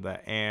snap out of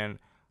that? And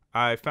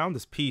I found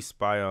this piece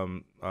by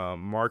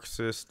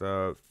Marxist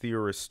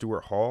theorist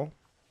Stuart Hall,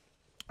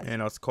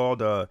 and it's called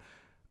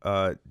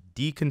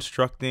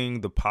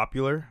Deconstructing the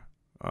Popular.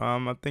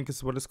 I think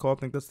is what it's called.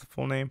 I think that's the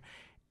full name.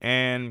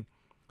 And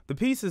the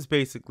piece is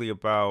basically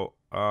about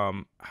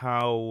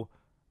how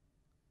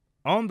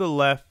on the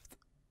left,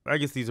 I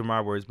guess these are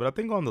my words, but I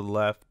think on the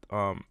left,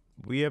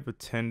 we have a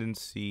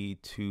tendency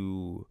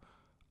to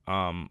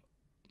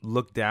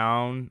look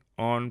down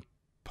on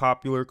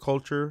popular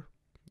culture,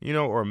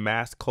 or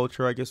mass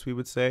culture, I guess we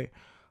would say,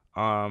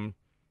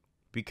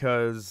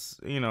 because,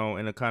 in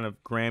a kind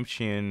of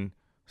Gramscian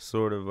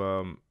sort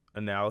of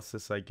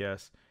analysis, I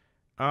guess,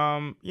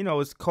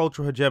 it's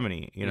cultural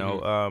hegemony.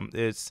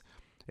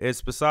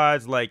 It's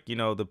besides like,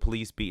 the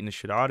police beating the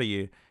shit out of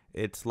you.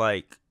 It's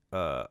like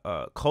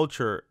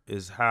culture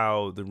is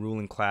how the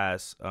ruling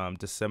class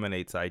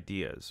disseminates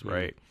ideas,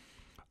 right?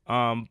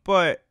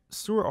 But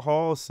Stuart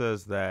Hall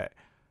says that,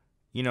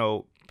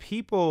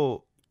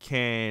 people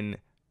can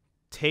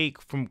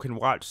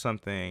watch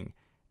something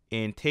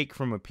and take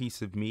from a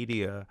piece of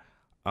media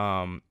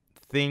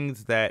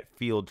things that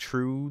feel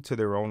true to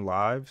their own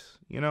lives,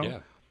 Yeah.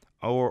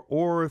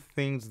 or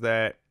things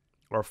that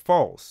are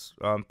false,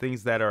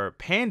 things that are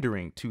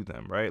pandering to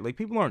them, right? Like,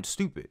 people aren't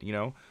stupid,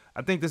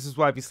 I think this is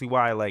obviously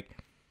why, like,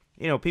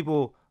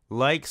 people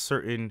like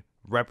certain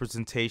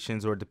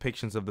representations or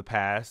depictions of the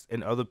past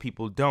and other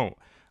people don't.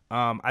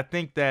 I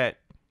think that,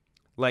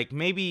 like,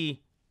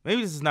 maybe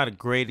this is not a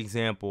great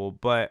example,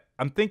 but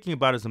I'm thinking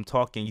about, as I'm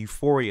talking,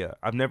 Euphoria.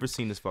 I've never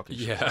seen this fucking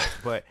show. Yeah.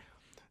 But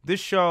this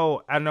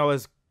show, I know,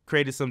 has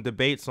created some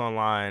debates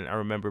online, I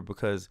remember,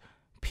 because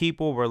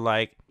people were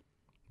like,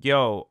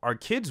 yo, are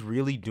kids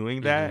really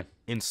doing that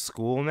in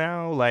school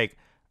now? Like,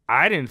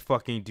 I didn't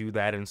fucking do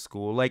that in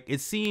school. Like,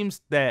 it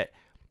seems that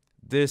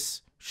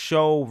this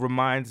show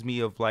reminds me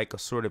of like a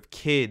sort of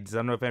Kids. I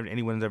don't know if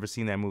anyone's ever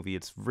seen that movie.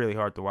 It's really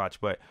hard to watch,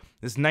 but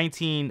this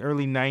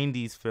early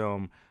 90s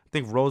film, I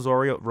think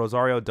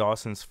Rosario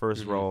Dawson's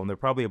first role, and there are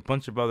probably a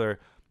bunch of other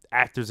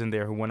actors in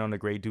there who went on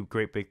to do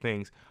great big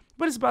things.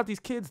 But it's about these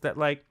kids that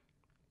like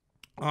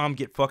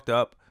get fucked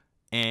up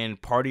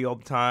and party all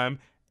the time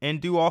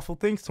and do awful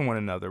things to one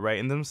another, right,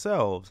 and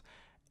themselves.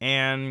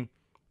 And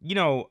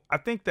I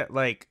think that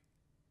like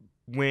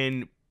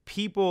when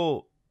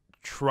people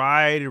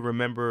try to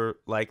remember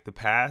like the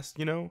past,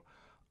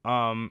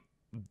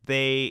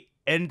 they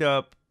end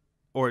up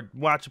or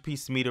watch a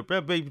piece of media,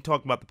 but even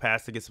talk about the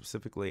past to get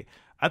specifically.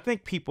 I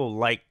think people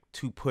like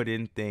to put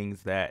in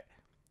things that,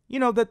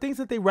 the things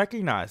that they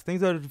recognize,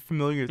 things that are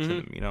familiar to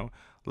them,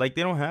 like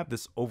they don't have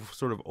this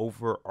sort of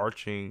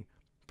overarching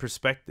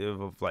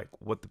perspective of like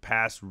what the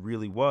past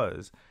really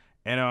was.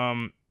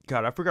 And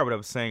God, I forgot what I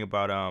was saying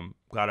about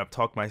God, I've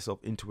talked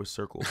myself into a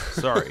circle.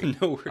 Sorry.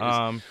 No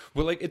worries.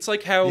 Well, like it's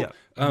like how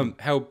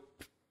how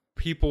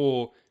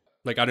people,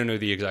 like, I don't know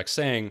the exact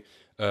saying,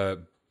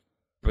 but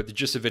the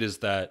gist of it is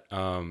that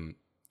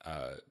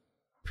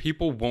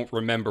people won't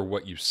remember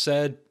what you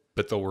said,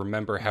 but they'll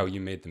remember how you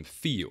made them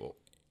feel.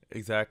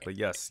 Exactly.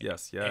 Yes.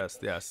 That's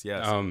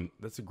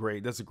a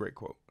great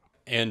quote.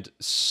 And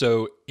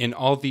so in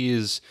all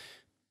these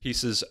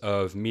pieces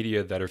of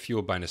media that are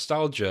fueled by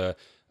nostalgia,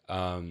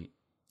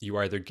 you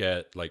either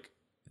get like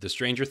the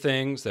Stranger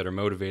Things that are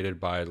motivated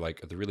by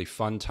like the really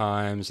fun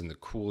times and the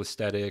cool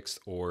aesthetics,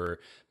 or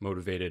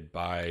motivated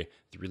by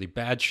the really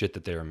bad shit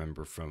that they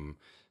remember from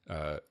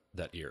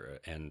that era.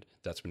 And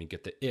that's when you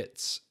get the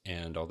It's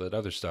and all that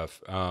other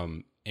stuff.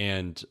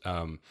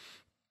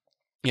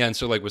 Yeah, and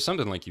so like with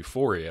something like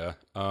Euphoria,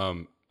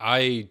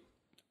 I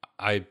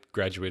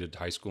graduated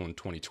high school in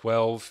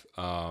 2012.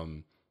 I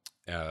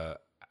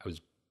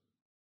was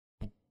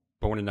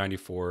born in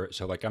 94,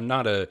 so like I'm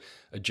not a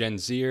Gen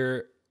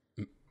Zer,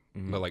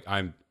 but like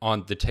I'm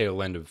on the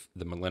tail end of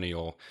the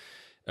millennial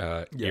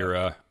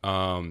era.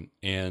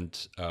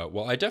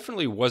 Well, I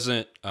definitely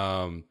wasn't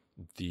a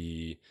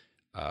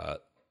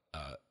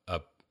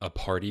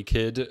party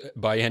kid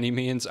by any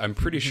means. I'm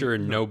pretty sure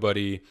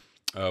nobody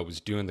was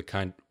doing the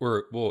kind,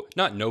 or well,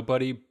 not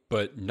nobody,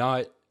 but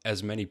not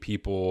as many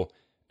people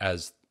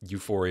as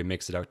Euphoria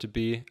makes it out to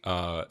be.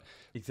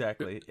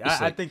 Exactly.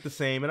 I think the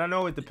same, and I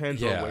know it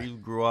depends on where you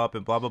grew up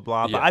and blah blah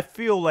blah. But I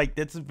feel like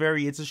it's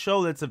a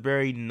show that's a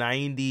very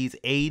 90s,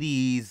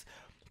 80s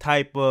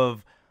type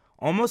of,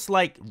 almost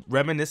like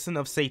reminiscent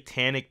of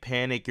Satanic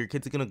Panic. Your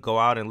kids are gonna go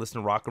out and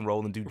listen to rock and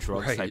roll and do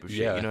drugs type of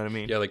shit. You know what I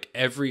mean? Yeah, like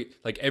every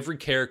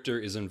character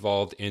is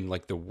involved in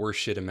like the worst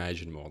shit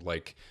imaginable.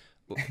 Like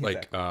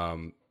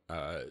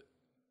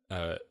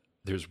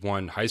there's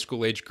one high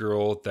school age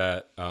girl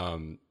that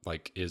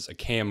like is a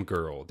cam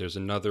girl. There's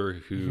another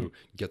who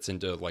gets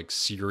into like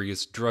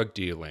serious drug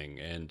dealing,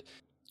 and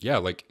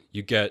like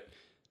you get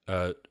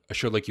a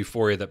show like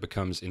Euphoria that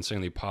becomes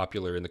insanely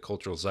popular in the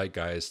cultural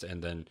zeitgeist,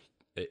 and then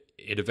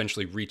it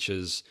eventually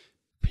reaches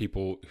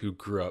people who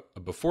grew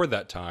up before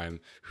that time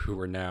who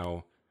are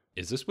now,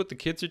 is this what the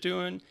kids are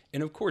doing?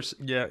 And of course,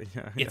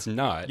 it's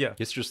not. Yeah,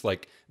 it's just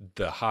like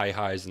the high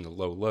highs and the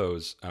low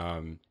lows.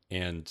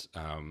 And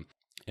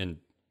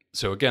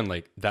so again,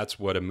 like that's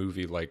what a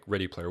movie like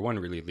Ready Player One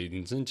really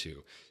leans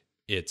into.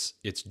 It's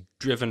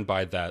driven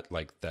by that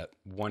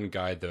one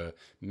guy, the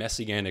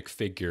messianic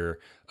figure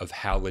of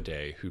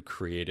Halliday, who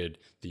created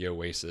the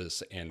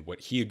Oasis, and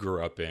what he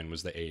grew up in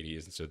was the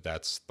 80s. And so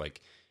that's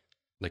like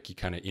he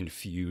kind of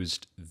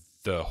infused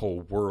the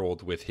whole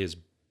world with his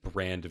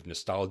brand of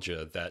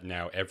nostalgia that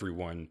now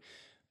everyone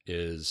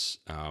is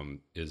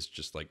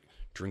just like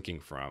drinking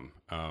from.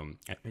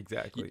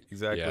 Exactly.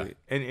 Yeah.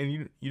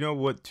 And you know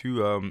what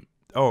too,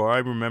 I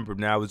remember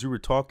now as you were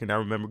talking, I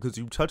remember because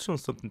you touched on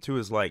something too,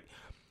 is like,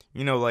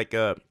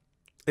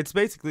 it's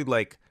basically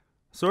like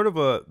sort of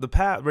the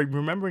past,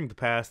 remembering the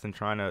past and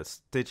trying to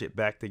stitch it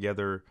back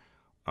together,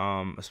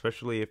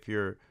 especially if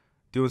you're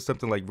doing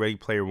something like Ready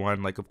Player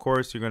One. Like, of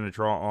course, you're going to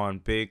draw on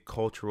big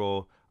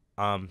cultural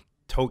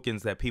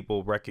tokens that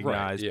people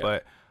recognize,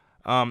 but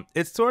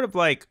it's sort of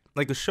like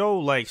a show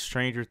like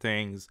Stranger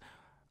Things.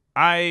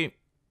 I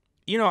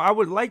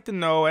would like to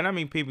know, and I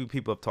mean,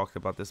 people have talked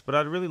about this, but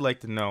I'd really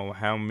like to know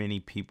how many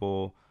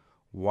people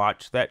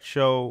watch that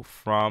show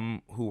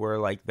from who were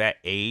like that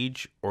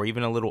age or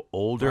even a little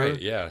older. Right,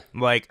 yeah.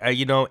 Like,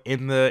 in the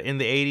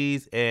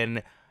 80s,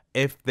 and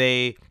if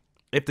the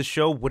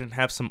show wouldn't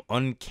have some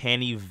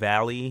uncanny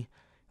valley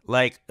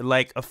like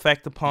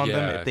effect upon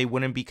them, if they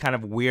wouldn't be kind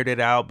of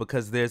weirded out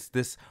because there's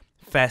this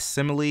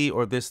facsimile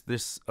or this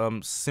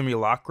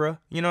simulacra,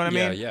 you know what I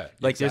mean? Yeah.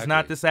 Like, there's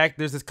not this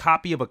there's this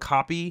copy of a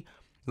copy.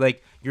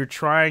 Like, you're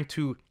trying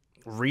to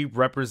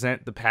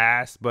represent the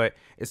past, but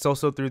it's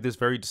also through this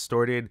very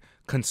distorted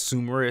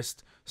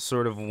consumerist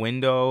sort of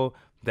window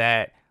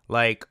that,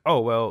 like, oh,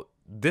 well,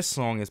 this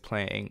song is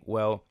playing,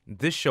 well,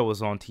 this show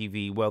is on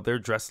TV, well, they're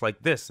dressed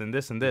like this and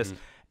this and this.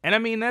 And I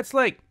mean, that's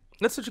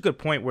such a good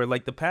point where,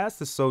 like, the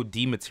past is so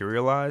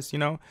dematerialized,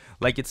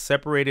 like it's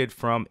separated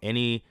from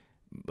any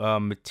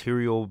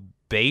material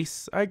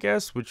base, I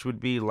guess, which would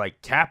be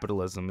like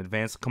capitalism,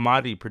 advanced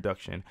commodity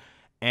production,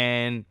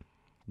 and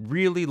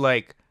really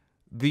like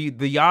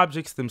the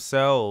objects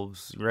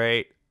themselves,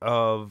 right,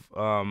 of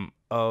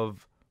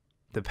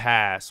the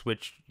past,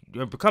 which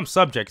become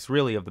subjects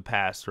really of the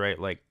past, right?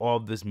 Like all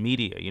of this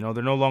media,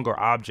 they're no longer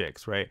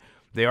objects, right?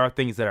 They are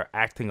things that are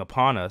acting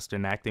upon us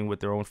and acting with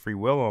their own free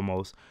will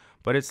almost.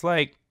 But it's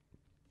like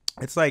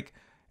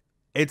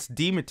it's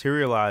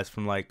dematerialized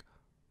from like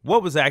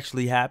what was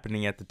actually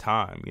happening at the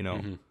time,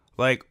 Mm-hmm.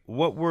 like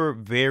what were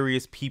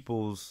various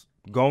peoples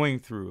going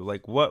through,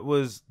 like what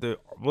was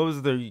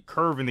the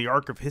curve in the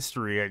arc of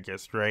history, I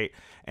guess, right?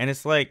 And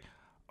it's like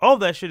all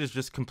that shit is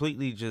just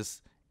completely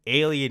just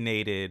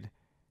alienated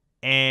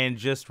and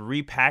just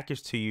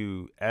repackaged to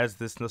you as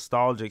this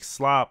nostalgic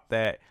slop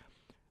that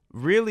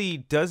really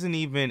doesn't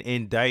even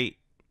indict,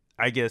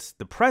 I guess,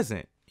 the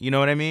present. You know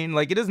what I mean?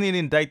 Like, it doesn't even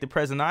indict the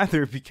present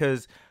either,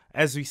 because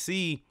as we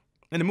see,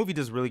 and the movie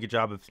does a really good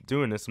job of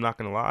doing this, I'm not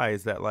going to lie,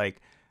 is that,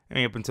 like, I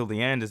mean, up until the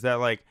end, is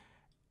that, like,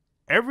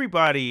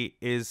 everybody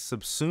is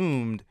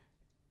subsumed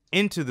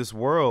into this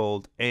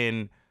world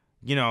and,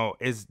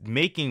 is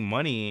making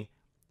money,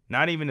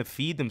 not even to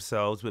feed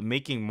themselves, but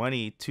making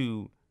money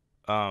to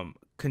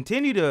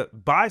continue to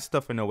buy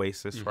stuff in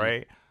Oasis, Mm-hmm.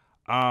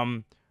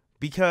 right?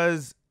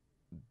 Because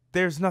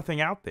there's nothing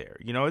out there.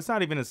 It's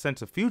not even a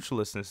sense of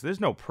futurelessness.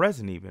 There's no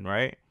present even,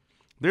 right?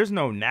 There's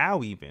no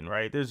now even,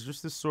 right? There's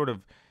just this sort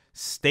of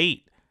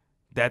state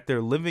that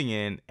they're living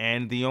in,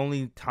 and the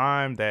only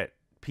time that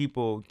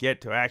people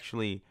get to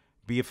actually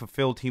be a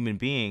fulfilled human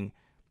being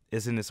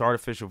is in this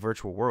artificial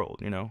virtual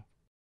world.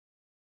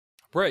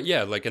 Right,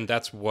 yeah, like, and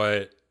that's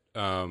what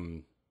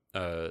the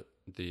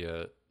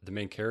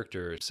main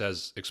character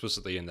says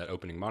explicitly in that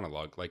opening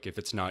monologue. Like, if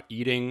it's not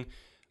eating,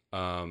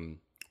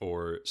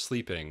 or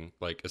sleeping,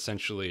 like,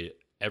 essentially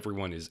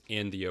everyone is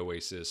in the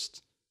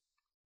Oasis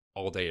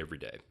all day, every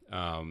day.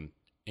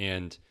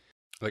 And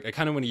like, I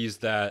kind of want to use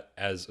that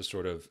as a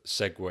sort of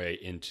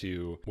segue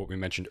into what we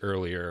mentioned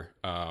earlier,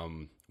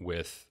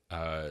 with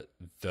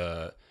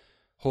the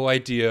whole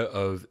idea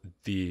of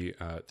the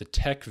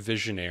tech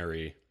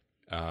visionary,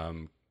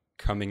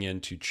 coming in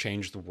to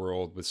change the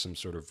world with some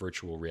sort of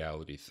virtual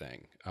reality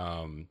thing.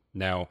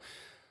 Now,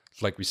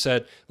 like we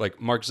said,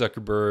 like, Mark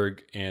Zuckerberg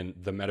and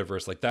the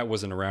metaverse, like, that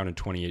wasn't around in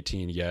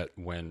 2018 yet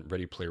when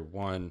Ready Player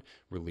One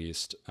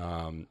released.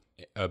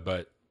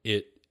 But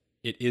it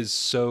is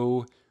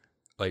so,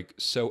 like,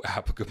 so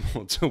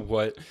applicable to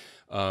what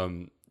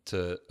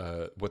the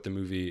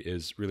movie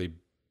is really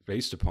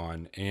based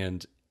upon.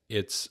 And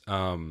it's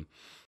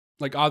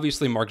like,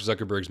 obviously Mark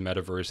Zuckerberg's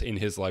metaverse in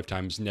his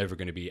lifetime is never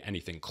going to be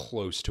anything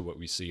close to what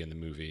we see in the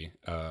movie,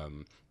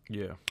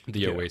 Yeah. The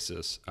Yeah.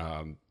 Oasis.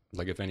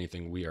 Like, if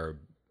anything, we are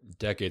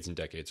decades and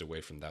decades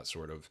away from that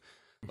sort of,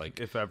 like,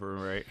 If ever,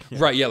 right? Yeah.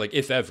 right, yeah, like,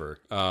 if ever,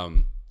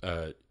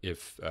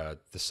 if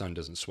the sun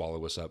doesn't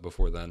swallow us up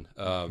before then.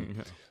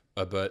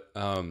 But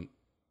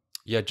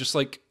yeah, just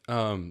like,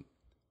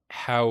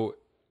 how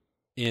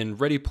in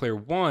Ready Player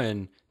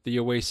One, the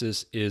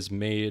Oasis is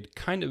made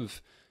kind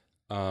of,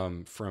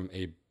 from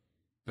a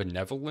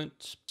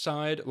benevolent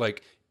side.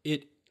 Like,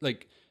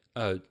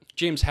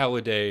 James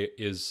Halliday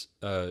is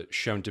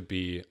shown to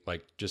be,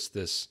 like, just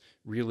this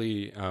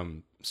really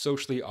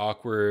socially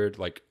awkward,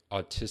 like,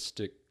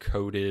 autistic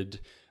coded,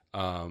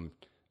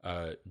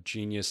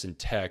 genius in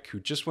tech who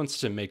just wants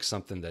to make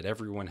something that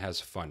everyone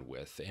has fun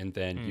with. And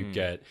then you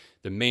get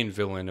the main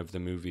villain of the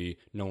movie,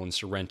 Nolan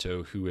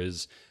Sorrento, who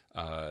is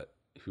the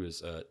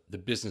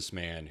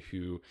businessman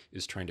who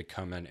is trying to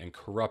come in and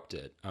corrupt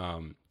it.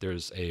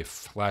 There's a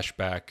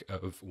flashback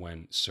of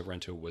when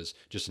Sorrento was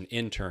just an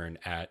intern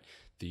at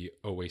the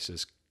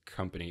Oasis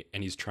company,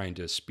 and he's trying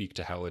to speak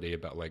to Halliday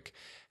about, like,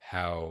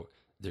 how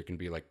there can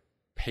be, like,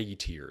 pay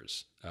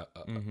tiers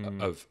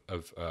of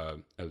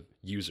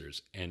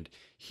users, and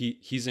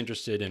he's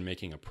interested in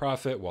making a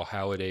profit, while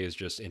Halliday is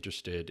just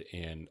interested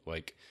in,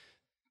 like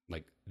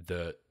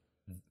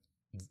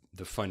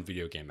the fun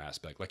video game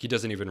aspect. Like, he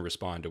doesn't even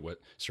respond to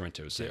what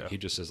Sorrento is saying. Yeah. He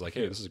just says, like,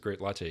 "Hey, this is a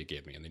great latte you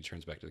gave me," and then he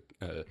turns back to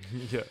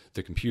Yeah.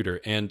 the computer.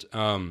 And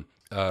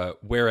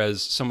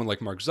whereas someone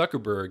like Mark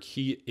Zuckerberg,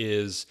 he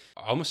is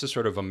almost a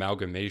sort of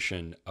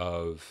amalgamation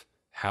of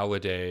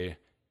Halliday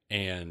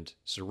and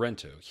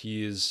Sorrento.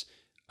 He is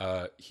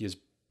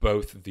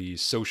both the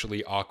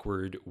socially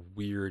awkward,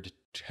 weird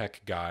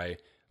tech guy,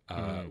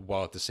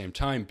 while at the same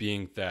time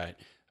being that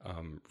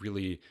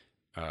really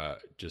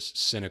just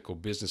cynical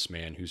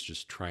businessman who's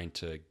just trying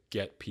to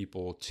get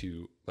people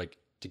to, like,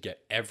 to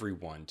get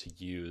everyone to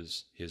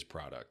use his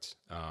product.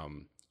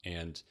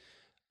 And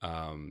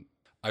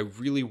I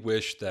really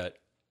wish that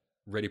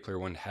Ready Player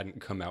One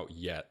hadn't come out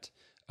yet,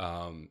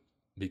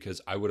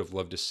 because I would have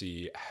loved to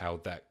see how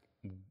that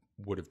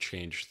would have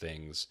changed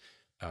things,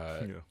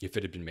 if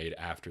it had been made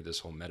after this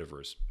whole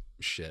metaverse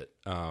shit.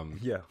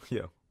 Yeah.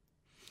 Yeah.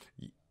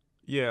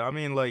 Yeah. I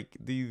mean, like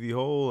the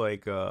whole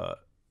like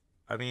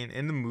I mean,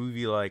 in the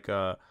movie, like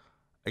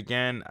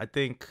again, I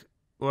think,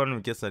 well, I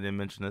guess I didn't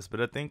mention this, but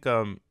I think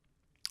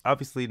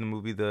obviously in the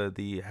movie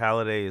the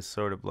Halliday is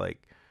sort of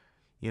like,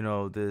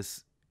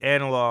 this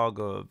analog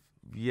of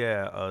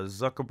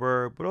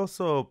Zuckerberg, but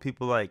also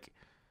people like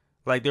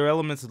there are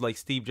elements of like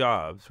Steve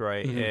Jobs,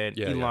 right, and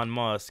Yeah, yeah. Elon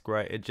Musk,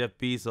 right, and Jeff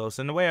Bezos.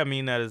 And the way I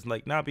mean that is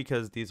like not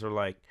because these are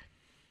like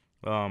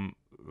um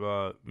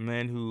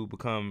men who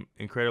become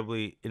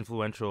incredibly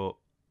influential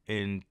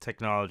in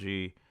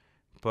technology,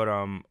 but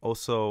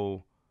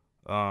also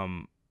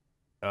um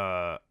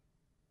uh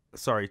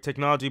sorry,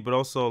 technology, but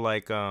also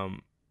like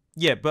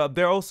yeah, but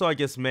they're also, I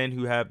guess, men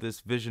who have this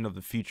vision of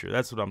the future.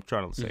 That's what I'm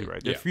trying to say,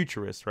 right? They're Yeah.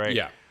 futurists, right?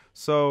 Yeah.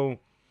 So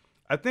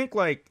I think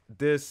like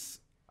this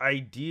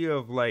idea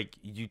of like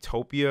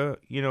utopia,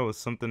 is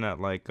something that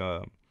like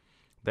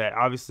that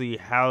obviously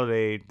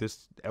Halliday,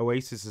 this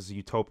Oasis is a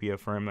utopia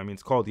for him. I mean,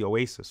 it's called the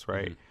Oasis,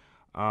 right?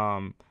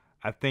 Um,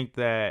 I think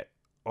that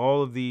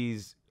all of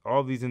these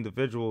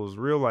individuals,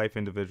 real life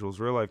individuals,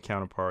 real life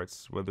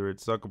counterparts, whether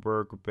it's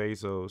Zuckerberg or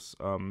Bezos,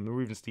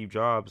 or even Steve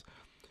Jobs,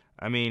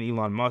 I mean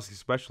Elon Musk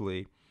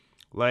especially,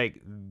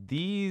 like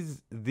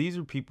these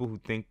are people who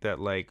think that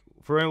like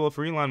for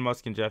Elon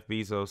Musk and Jeff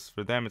Bezos,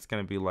 for them it's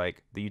gonna be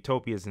like the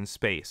utopia is in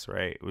space,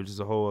 right? Which is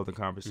a whole other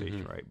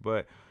conversation, right?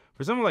 But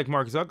for someone like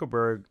Mark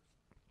Zuckerberg,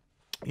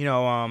 and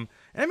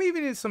I mean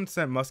even in some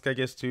extent Musk, I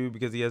guess too,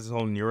 because he has this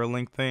whole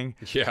Neuralink thing.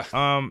 Yeah.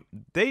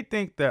 They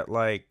think that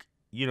like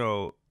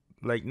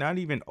like not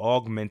even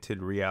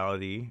augmented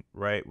reality,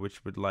 right?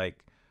 Which would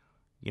like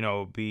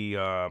be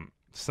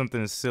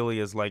something as silly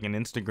as like an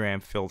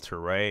Instagram filter,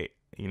 right?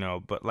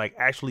 But like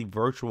actually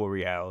virtual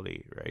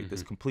reality, right?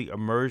 This complete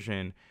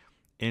immersion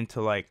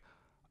into like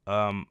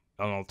an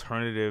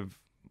alternative,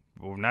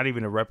 or not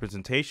even a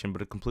representation,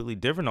 but a completely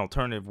different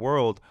alternative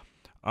world.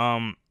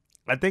 I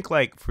think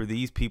like for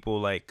these people,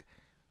 like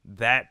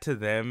that to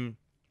them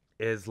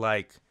is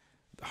like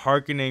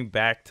harkening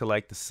back to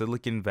like the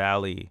Silicon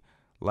Valley,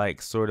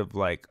 like sort of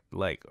like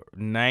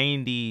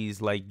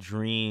 90s like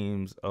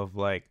dreams of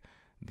like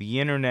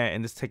the internet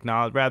and this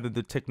technology. Rather,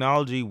 the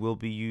technology will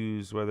be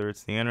used, whether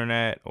it's the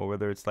internet or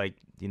whether it's like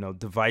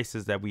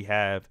devices that we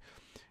have.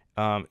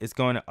 It's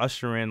going to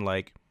usher in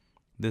like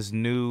this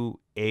new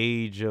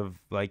age of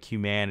like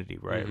humanity,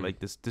 right? Like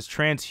this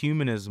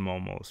transhumanism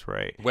almost,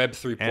 right? Web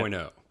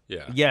 3.0.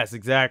 Yeah. Yes,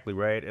 exactly,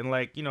 right. And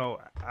like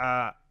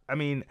I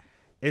mean,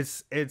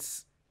 it's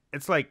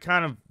like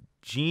kind of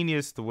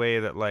genius the way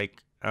that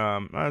like I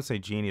don't say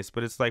genius,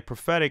 but it's like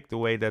prophetic the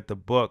way that the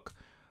book.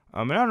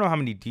 And I don't know how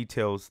many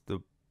details the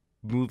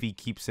movie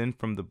keeps in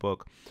from the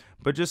book,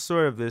 but just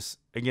sort of this,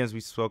 again, as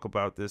we spoke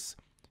about, this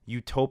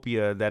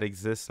utopia that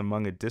exists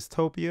among a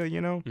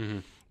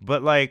dystopia,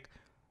 But like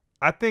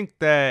I think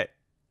that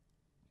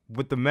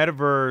with the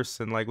metaverse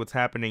and like what's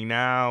happening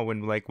now,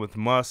 and like with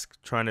Musk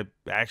trying to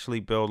actually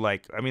build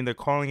like, I mean, they're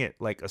calling it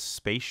like a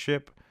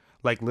spaceship,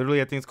 like literally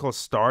I think it's called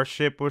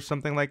Starship or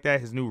something like that,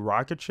 his new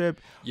rocket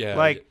ship. Yeah,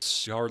 like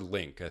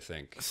Starlink, I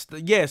think.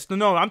 Yes,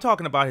 no, I'm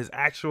talking about his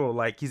actual,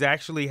 like he's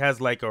actually has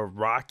like a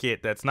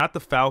rocket that's not the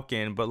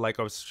Falcon, but like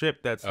a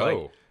ship that's like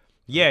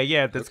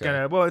that's Okay.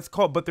 gonna, well, it's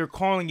called, but they're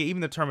calling it,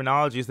 even the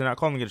terminology is they're not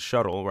calling it a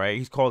shuttle, right?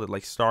 He's called it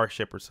like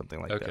Starship or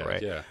something like that,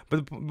 right? Yeah.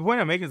 But the point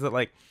I'm making is that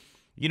like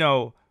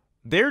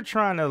they're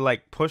trying to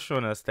like push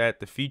on us that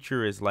the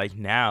future is like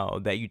now,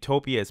 that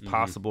utopia is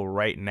possible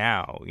right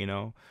now,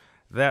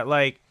 that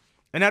like,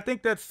 and I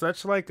think that's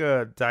such like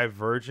a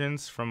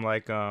divergence from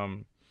like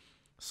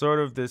sort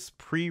of this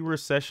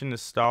pre-recession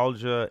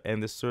nostalgia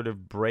and this sort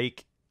of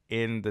break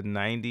in the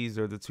 90s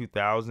or the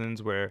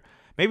 2000s, where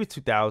maybe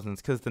 2000s,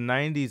 because the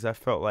 90s I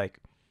felt like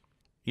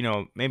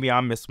maybe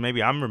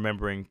I'm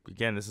remembering,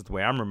 again, this is the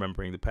way I'm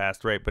remembering the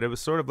past, right? But it was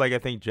sort of like, I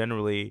think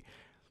generally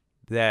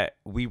that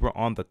we were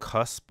on the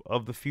cusp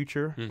of the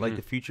future, like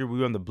the future, we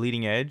were on the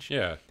bleeding edge.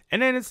 Yeah.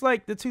 And then it's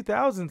like the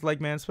 2000s, like,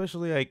 man,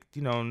 especially like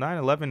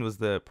 9/11 was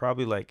the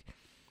probably like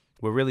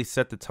what really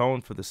set the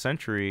tone for the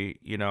century.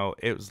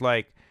 It was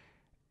like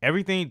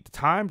everything,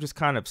 time just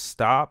kind of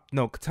stopped.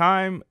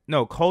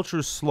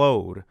 Culture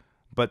slowed,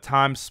 but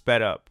time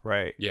sped up,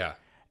 right? Yeah.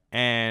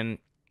 And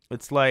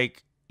it's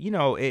like,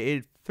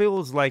 it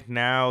feels like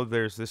now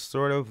there's this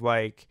sort of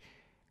like,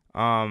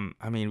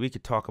 I mean, we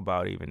could talk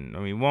about even,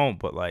 we won't,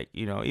 but like,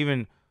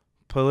 even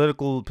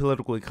political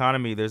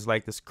economy, there's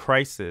like this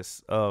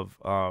crisis of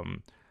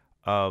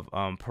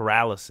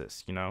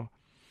paralysis,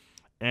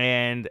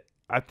 and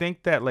I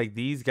think that like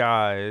these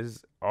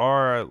guys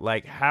are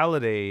like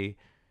Halliday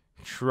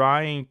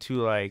trying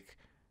to like,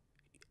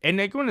 and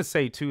they're going to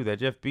say too that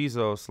Jeff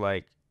Bezos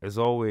like has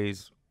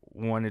always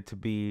wanted to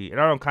be, and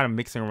I don't kind of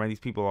mixing around these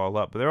people all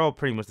up, but they're all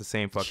pretty much the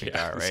same fucking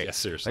guy, right? Yeah,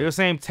 seriously. Like the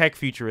same tech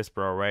futurist,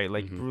 bro, right?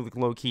 Like really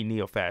low key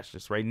neo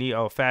fascist, right?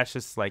 Neo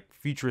fascist, like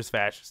futurist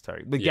fascist,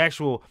 right? Like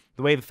the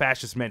way the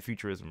fascists meant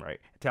futurism, right?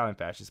 Italian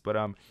fascists, but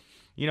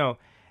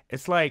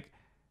it's like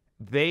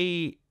Jeff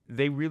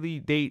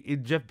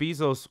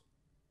Bezos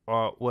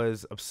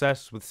was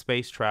obsessed with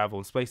space travel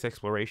and space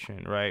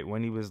exploration, right?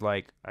 When he was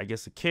like, I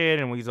guess, a kid,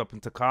 and when he was up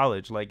into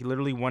college, like he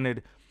literally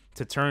wanted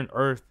to turn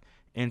Earth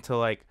into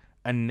like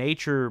a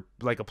nature,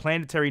 like a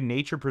planetary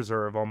nature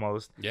preserve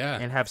almost,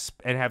 and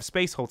have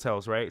space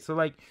hotels, right? So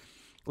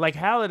like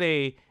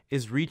Halliday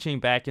is reaching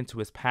back into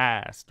his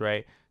past,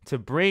 right, to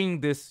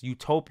bring this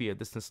utopia,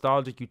 this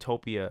nostalgic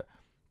utopia,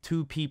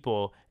 to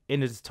people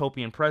in a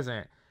dystopian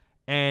present.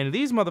 And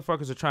these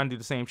motherfuckers are trying to do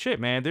the same shit,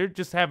 man. They're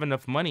just have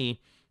enough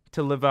money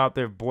to live out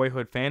their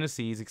boyhood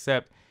fantasies,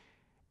 except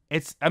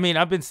I mean,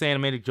 I've been saying, I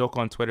made a joke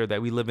on Twitter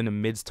that we live in a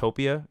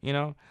mid-topia, you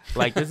know?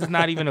 Like, this is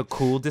not even a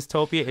cool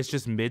dystopia. It's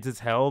just mids as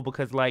hell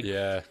because, like,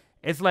 Yeah.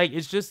 it's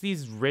just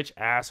these rich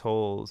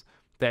assholes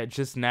that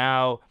just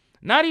now,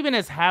 not even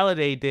as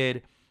Halliday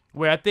did,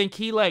 where I think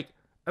he, like,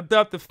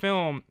 about the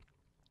film,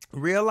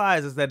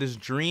 realizes that his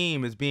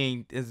dream is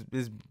being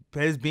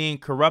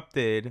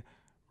corrupted,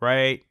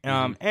 right?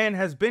 And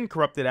has been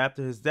corrupted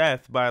after his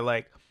death by,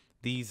 like,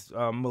 these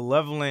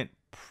malevolent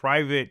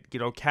private,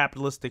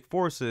 capitalistic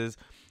forces.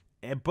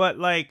 But,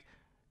 like,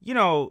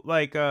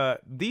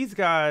 these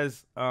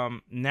guys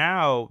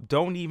now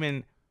don't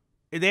even,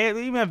 they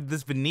even have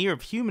this veneer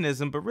of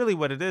humanism, but really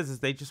what it is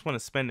they just want to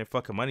spend their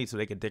fucking money so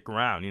they can dick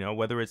around,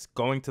 whether it's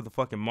going to the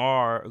fucking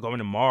going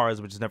to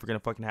Mars, which is never gonna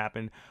fucking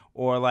happen,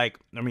 or, like,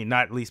 I mean,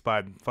 not at least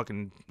by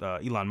fucking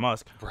Elon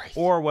Musk, Right.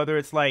 or whether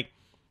it's like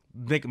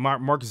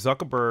Mark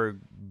Zuckerberg,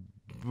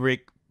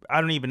 I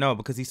don't even know,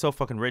 because he's so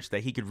fucking rich that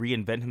he could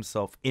reinvent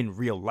himself in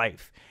real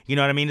life. You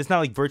know what I mean? It's not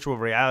like virtual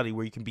reality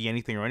where you can be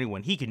anything or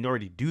anyone. He can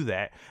already do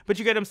that. But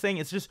you get what I'm saying?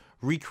 It's just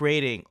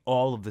recreating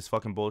all of this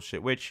fucking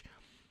bullshit, which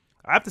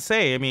I have to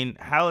say, I mean,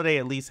 Halliday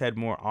at least had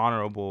more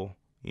honorable,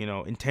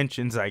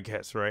 intentions, I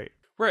guess, right?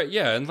 Right,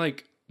 yeah. And,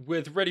 like,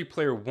 with Ready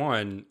Player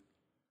One,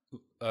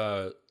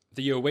 the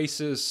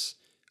Oasis,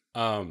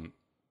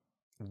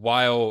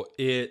 while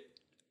it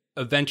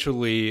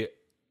eventually,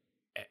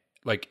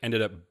 like,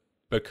 ended up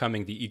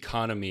becoming the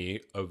economy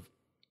of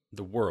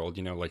the world,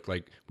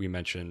 like we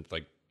mentioned,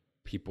 like,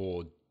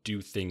 people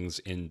do things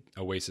in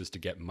Oasis to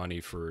get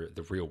money for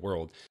the real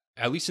world.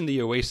 At least in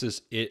the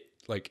Oasis, it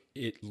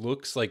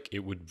looks like it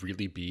would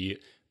really be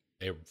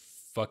a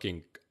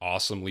fucking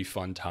awesomely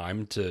fun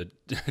time to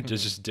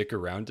just dick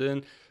around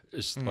in.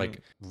 It's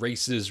like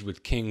races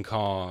with King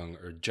Kong,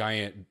 or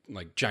giant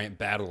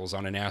battles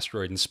on an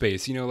asteroid in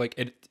space. Like,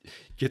 it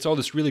gets all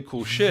this really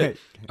cool shit.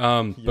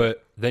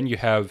 But then you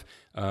have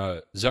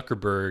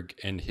Zuckerberg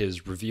and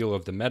his reveal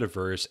of the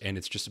metaverse, and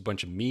it's just a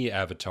bunch of me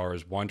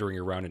avatars wandering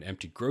around an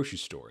empty grocery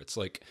store. It's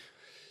like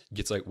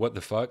what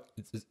the fuck?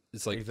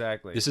 It's like,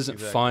 exactly. This isn't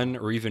fun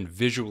or even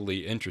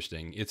visually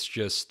interesting. It's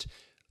just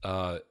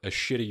a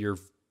shittier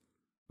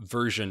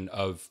version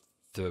of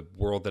the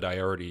world that I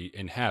already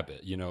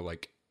inhabit.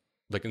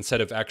 Like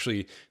instead of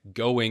actually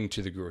going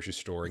to the grocery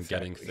store and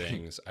getting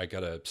things, I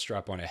gotta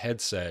strap on a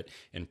headset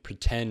and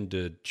pretend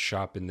to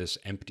shop in this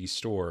empty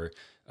store,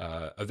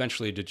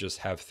 eventually to just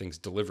have things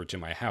delivered to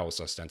my house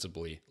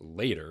ostensibly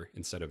later,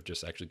 instead of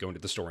just actually going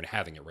to the store and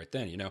having it right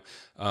then, Yeah.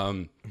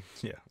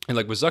 And,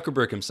 like, with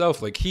Zuckerberg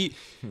himself, like, he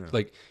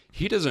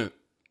doesn't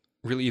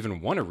really even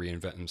want to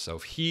reinvent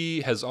himself.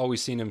 He has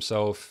always seen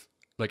himself,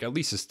 like, at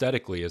least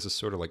aesthetically, as a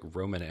sort of like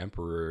Roman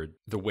emperor.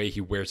 The way he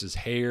wears his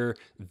hair,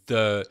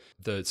 the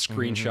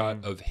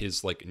screenshot of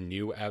his, like,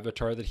 new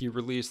avatar that he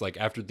released, like,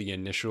 after the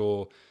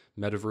initial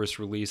metaverse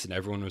release, and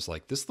everyone was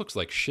like, this looks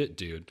like shit,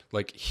 dude.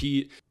 Like,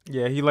 he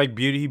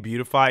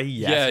beautified,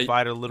 he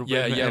yassified it a little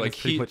bit. Yeah, like,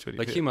 he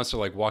must have,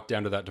 like, walked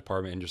down to that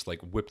department and just,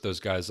 like, whipped those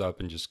guys up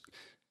and just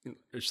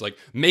like,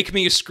 make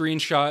me a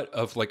screenshot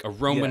of, like, a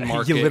Roman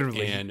market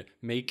and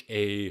make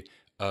a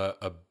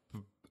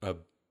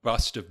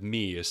bust of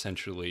me,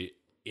 essentially,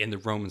 in the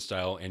Roman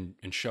style, and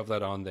shove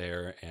that on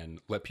there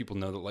and let people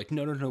know that, like,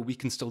 no, we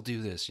can still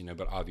do this,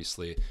 But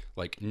obviously,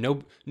 like,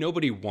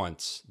 nobody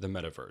wants the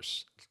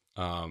metaverse,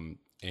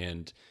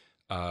 and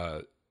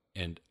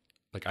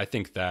like, I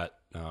think that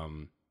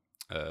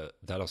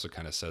that also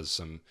kind of says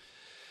some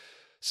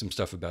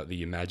stuff about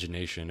the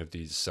imagination of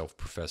these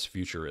self-professed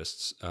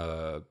futurists.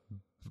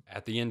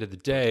 At the end of the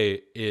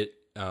day,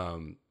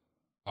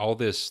 all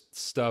this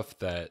stuff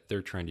that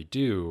they're trying to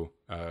do,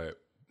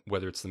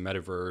 whether it's the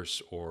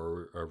metaverse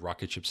or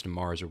rocket ships to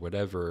Mars or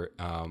whatever,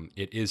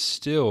 it is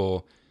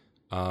still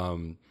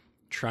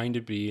trying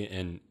to be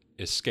an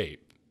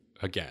escape,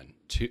 again,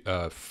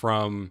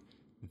 from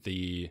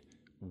the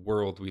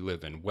world we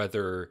live in,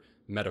 whether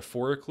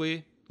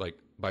metaphorically, like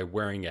by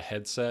wearing a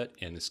headset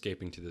and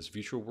escaping to this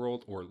virtual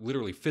world, or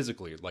literally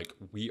physically, like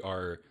we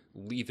are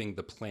leaving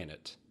the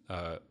planet.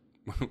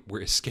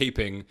 We're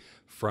escaping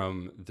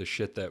from the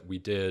shit that we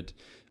did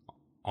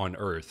on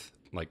Earth.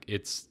 Like,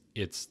 it's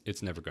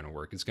never going to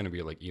work. It's going to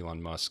be like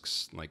Elon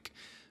Musk's, like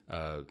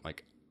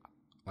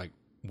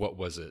what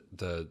was it?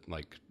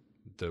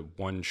 The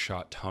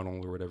one-shot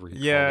tunnel or whatever he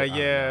called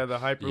it. The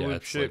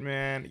Hyperloop shit, like,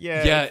 man.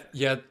 Yeah,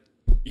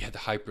 the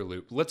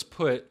Hyperloop. Let's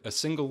put a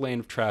single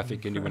lane of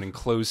traffic into an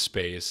enclosed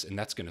space, and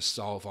that's going to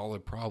solve all our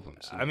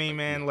problems. I mean,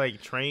 man,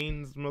 like,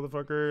 trains,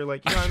 motherfucker.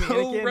 Like, you know what I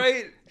mean? Again,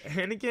 right?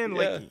 And again,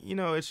 like,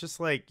 it's just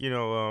like,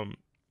 I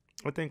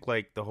think,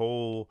 like, the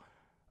whole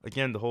like,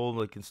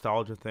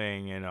 nostalgia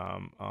thing and,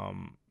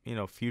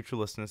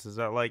 futurelessness is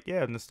that, like,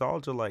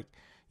 nostalgia, like,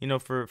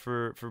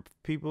 for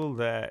people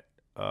that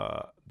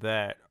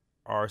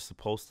are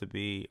supposed to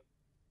be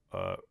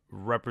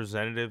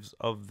representatives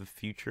of the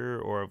future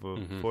or of a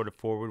Mm-hmm. sort of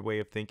forward way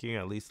of thinking,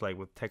 at least like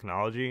with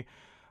technology.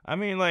 I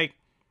mean, like,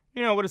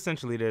 what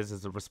essentially it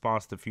is a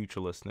response to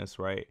futurelessness,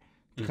 right?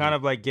 To Mm-hmm. kind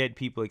of like get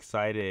people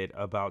excited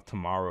about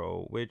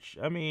tomorrow, which,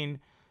 I mean,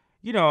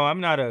 I'm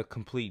not a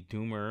complete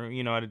doomer.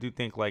 I do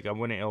think like I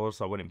wouldn't,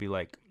 else I wouldn't be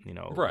like,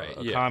 Right.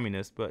 a Yeah.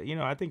 communist. But,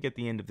 I think at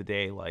the end of the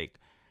day, like,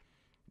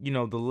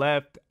 the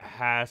left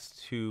has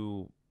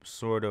to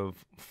sort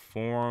of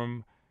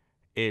form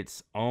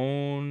its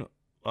own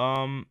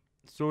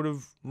sort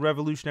of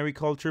revolutionary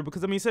culture,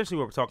 because I mean essentially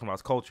what we're talking about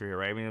is culture here,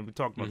 right? I mean, we're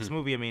talking about Mm-hmm. this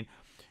movie. I mean,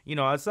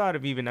 outside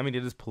of even, I mean,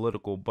 it is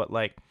political, but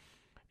like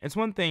it's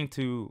one thing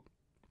to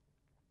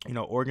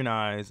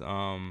organize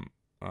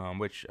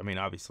which I mean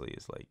obviously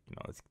is like,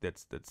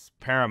 it's that's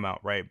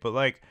paramount, right? But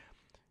like,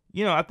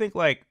 I think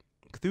like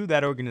through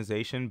that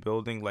organization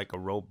building like a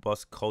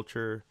robust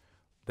culture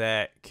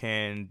that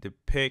can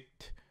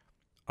depict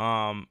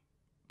um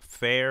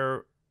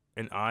fair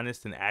and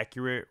honest and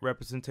accurate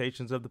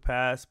representations of the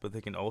past, but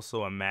they can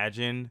also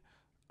imagine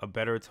a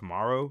better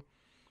tomorrow,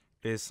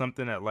 is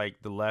something that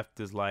like the left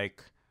is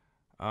like,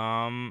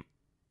 um,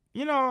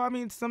 I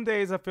mean, some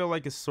days I feel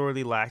like it's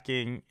sorely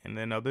lacking, and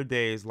then other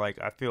days like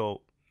I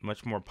feel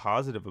much more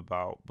positive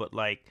about. But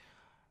like,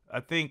 I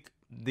think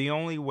the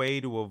only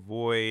way to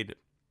avoid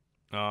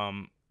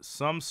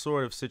some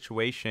sort of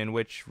situation,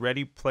 which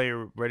Ready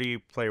Player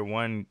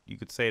One, you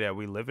could say that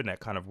we live in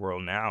that kind of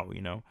world now.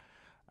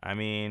 I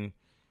mean,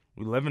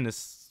 we live in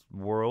this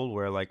world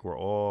where like we're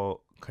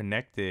all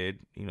connected,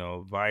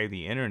 via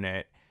the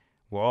internet.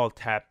 We're all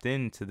tapped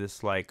into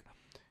this like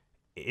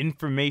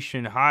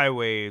information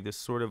highway, this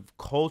sort of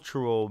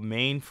cultural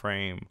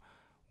mainframe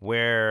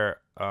where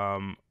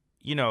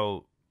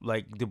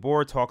like De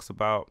Boer talks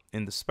about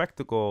in The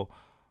Spectacle,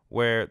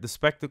 where the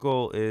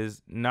spectacle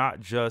is not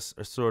just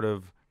a sort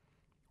of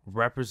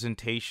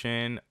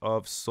representation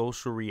of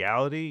social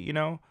reality,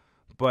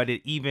 but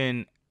it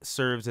even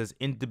serves as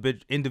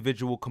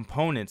individual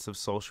components of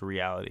social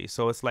reality.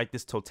 So it's like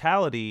this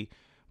totality,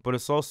 but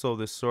it's also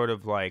this sort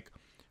of like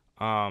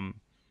um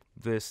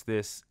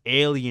this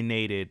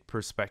alienated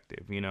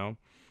perspective.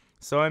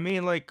 So I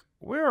mean, like,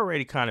 we're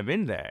already kind of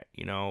in that.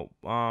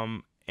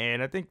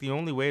 And I think the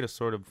only way to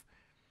sort of,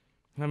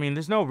 I mean,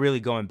 there's no really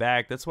going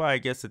back. That's why I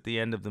guess at the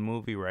end of the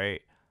movie,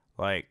 right?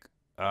 Like,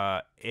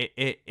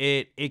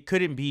 it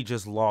couldn't be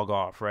just log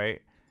off,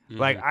 right?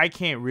 Like, Mm-hmm. I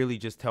can't really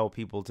just tell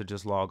people to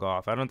just log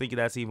off. I don't think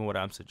that's even what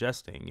I'm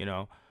suggesting.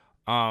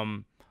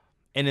 Um,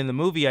 and in the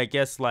movie, I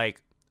guess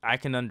like I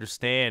can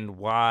understand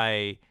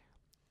why,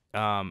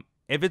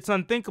 if it's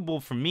unthinkable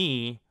for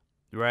me,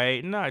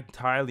 right? Not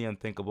entirely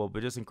unthinkable,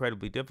 but just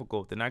incredibly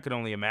difficult, then I could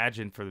only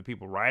imagine for the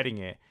people writing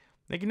it.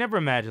 They can never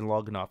imagine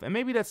logging off, and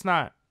maybe that's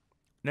not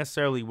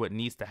necessarily what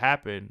needs to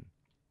happen,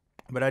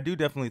 but I do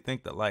definitely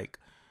think that like,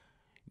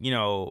 you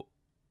know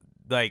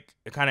like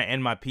I kind of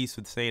end my piece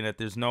with saying that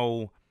there's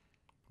no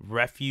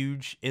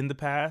refuge in the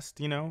past.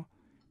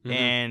 Mm-hmm.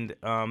 And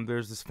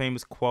there's this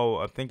famous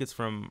quote, I think it's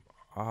from,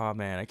 oh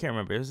man, I can't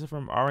remember, is it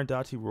from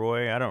Arundhati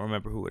Roy? I don't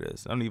remember who it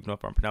is. I don't even know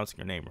if I'm pronouncing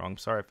her name wrong. I'm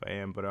sorry if I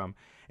am, but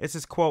it's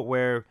this quote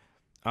where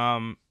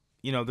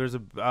there's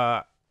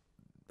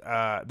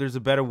a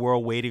better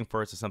world waiting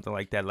for us or something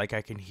like that, like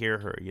I can hear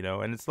her.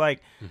 And it's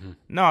like, Mm-hmm.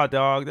 nah,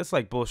 dog, that's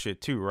like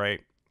bullshit too,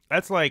 right?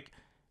 That's like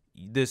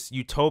this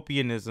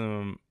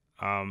utopianism,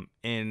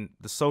 in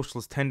the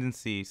socialist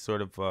tendency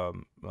sort of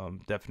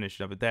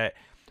definition of it, that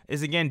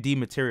is again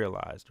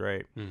dematerialized,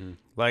 right? Mm-hmm.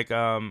 Like,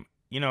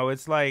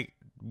 it's like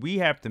we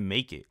have to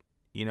make it.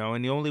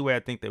 And the only way I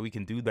think that we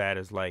can do that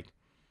is like,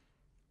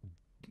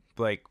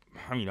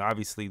 I mean,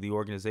 obviously the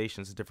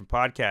organization is a different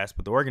podcast,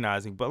 but the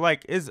organizing, but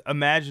like, is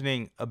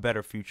imagining a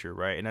better future,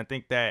 right? And I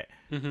think that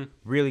Mm-hmm.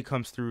 really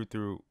comes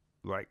through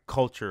like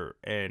culture,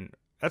 and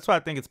that's why I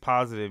think it's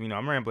positive.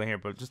 I'm rambling here,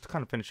 but just to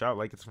kind of finish out,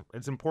 like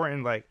it's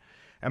important. Like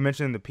I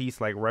mentioned in the piece,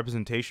 like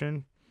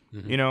representation.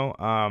 Mm-hmm. You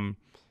know,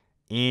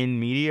 in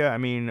media. I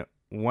mean,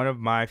 one of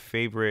my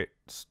favorite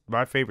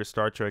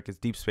Star Trek is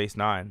Deep Space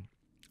Nine.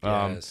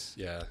 Um, Yes.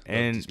 Yeah. Love the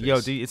and yo,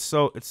 space. dude,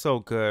 it's so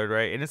good,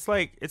 right? And it's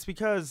like, it's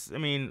because I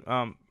mean,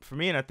 for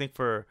me, and I think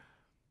for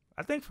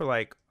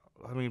like,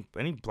 I mean,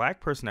 any black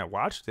person that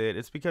watched it,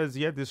 it's because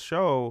you had this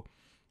show.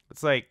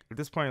 It's like at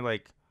this point,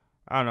 like,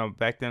 I don't know,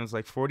 back then it's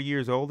like 40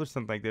 years old or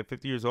something like that,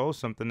 50 years old,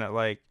 something that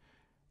like,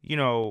 you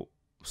know,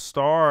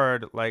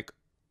 starred like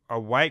a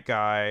white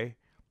guy,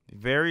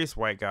 various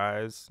white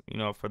guys,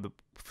 for the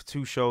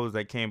two shows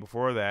that came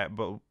before that,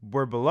 but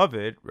were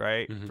beloved,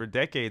 right, Mm-hmm. for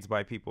decades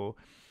by people.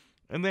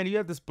 And then you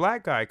have this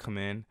black guy come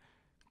in,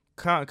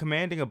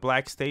 commanding a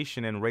black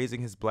station and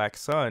raising his black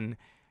son.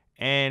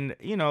 And,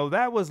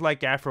 that was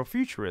like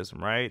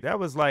Afrofuturism, right? That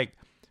was like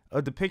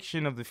a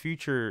depiction of the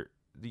future,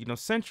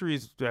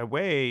 centuries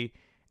away,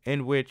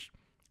 in which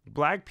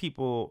black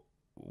people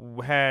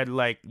had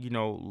like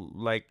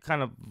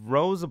kind of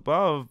rose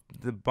above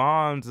the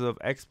bonds of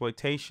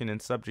exploitation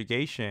and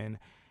subjugation.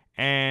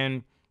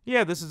 And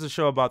yeah, this is a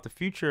show about the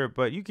future,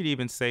 but you could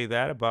even say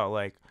that about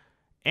like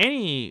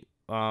any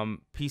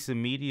piece of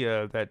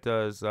media that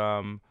does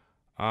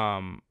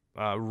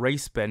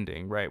race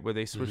bending, right? Where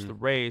they switch Mm-hmm. the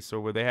race, or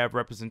where they have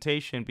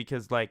representation,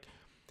 because like,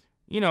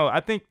 I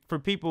think for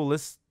people,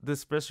 this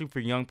especially for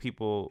young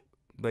people,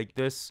 like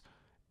this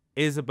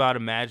is about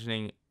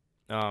imagining,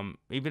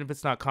 even if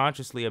it's not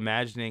consciously,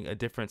 imagining a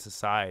different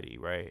society,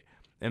 right?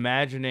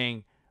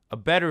 Imagining a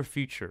better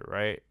future,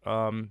 right?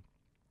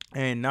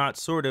 And not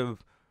sort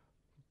of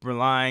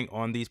relying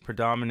on these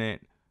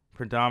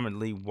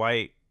predominantly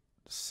white,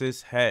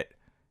 cis het,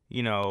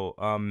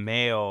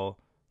 male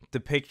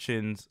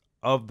depictions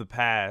of the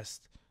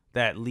past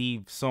that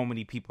leave so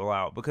many people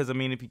out. Because I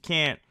mean, if you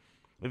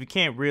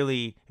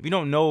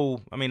don't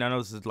know, I mean, I know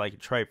this is like a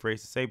trite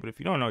phrase to say, but if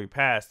you don't know your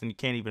past, then you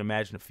can't even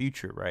imagine a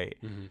future, right?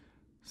 Mm-hmm.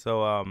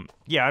 So,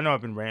 yeah, I know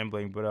I've been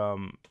rambling, but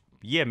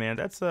yeah, man,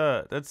 that's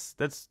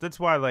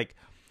why, like,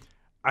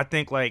 I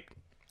think, like,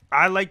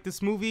 I like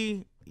this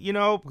movie,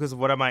 because of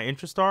what my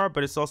interests are,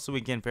 but it's also,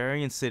 again,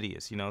 very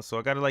insidious, so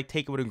I gotta, like,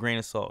 take it with a grain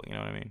of salt, you know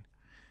what I mean?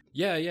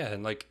 Yeah, yeah,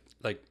 and like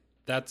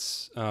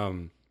that's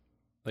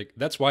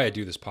that's why I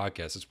do this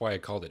podcast. It's why I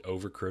called it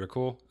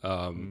overcritical.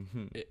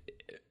 Hmm.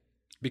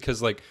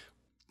 Because like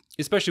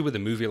especially with a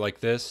movie like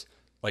this,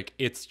 like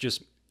it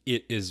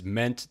is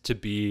meant to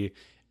be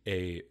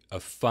a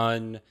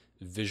fun,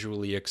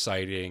 visually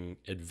exciting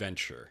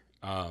adventure.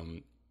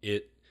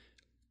 It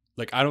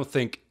like I don't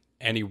think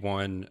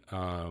anyone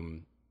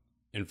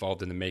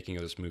involved in the making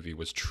of this movie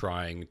was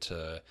trying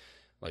to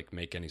like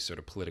make any sort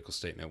of political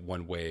statement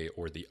one way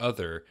or the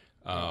other.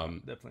 No,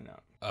 definitely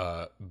not.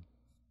 Uh,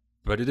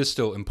 but it is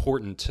still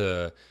important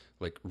to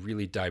like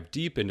really dive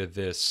deep into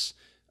this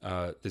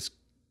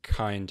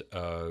kind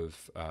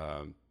of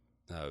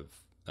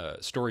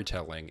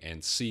storytelling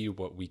and see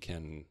what we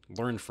can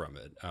learn from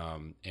it.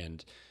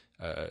 And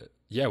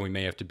yeah, we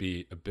may have to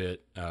be a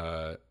bit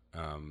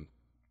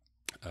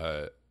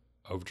over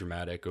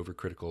dramatic, over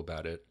critical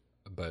about it,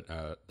 but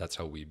that's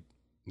how we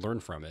learn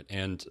from it.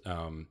 And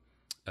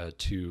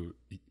to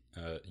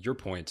your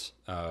point,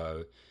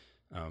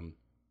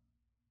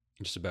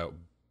 just about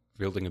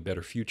building a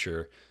better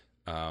future,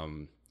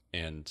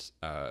 and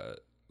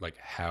like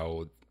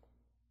how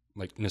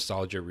like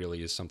nostalgia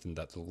really is something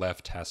that the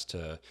left has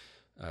to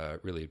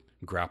really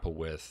grapple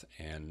with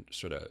and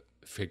sort of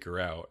figure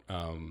out.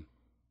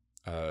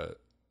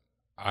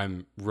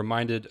 I'm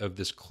reminded of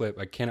this clip.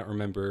 I cannot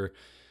remember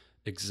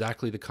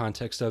exactly the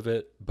context of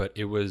it, but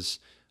it was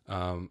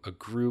a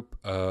group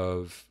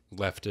of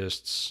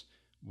leftists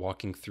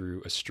walking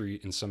through a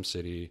street in some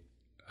city.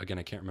 Again,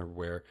 I can't remember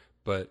where,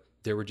 but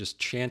they were just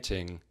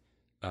chanting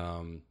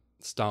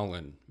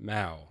Stalin,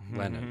 Mao,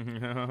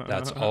 Lenin.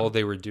 That's all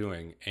they were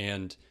doing.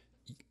 And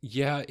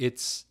yeah,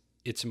 it's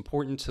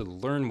important to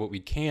learn what we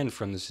can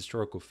from these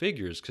historical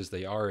figures because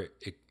they are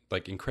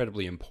like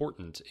incredibly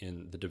important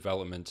in the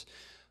development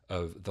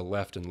of the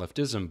left and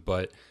leftism.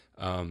 But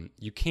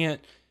you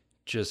can't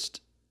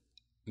just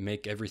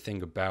make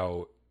everything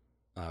about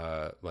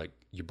like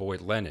your boy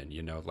Lenin,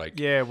 like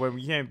Yeah, well,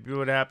 we can't do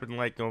what happened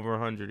like over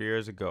 100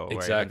 years ago, right?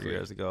 100 exactly.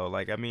 years ago.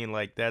 Like, I mean,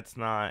 like that's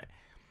not,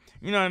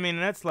 you know what I mean?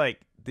 And that's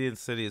like the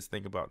insidious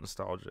thing about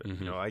nostalgia.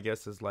 Hmm. I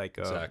guess is like,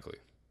 Exactly.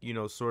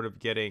 sort of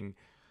getting,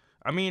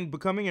 I mean,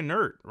 becoming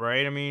inert,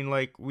 right? I mean,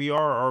 like we're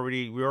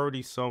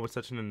already so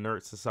such an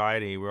inert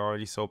society. We're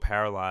already so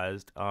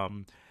paralyzed.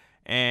 And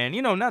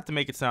not to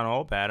make it sound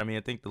all bad. I mean,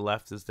 I think the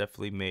left has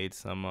definitely made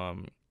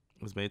some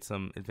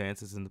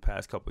advances in the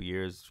past couple of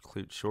years,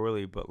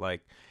 surely. But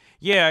like,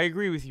 yeah, I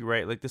agree with you,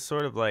 right? Like this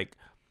sort of like,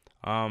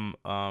 um,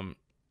 um,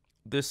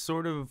 this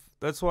sort of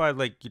that's why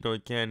like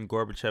again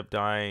Gorbachev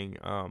dying.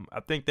 I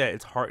think that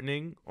it's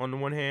heartening on the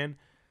one hand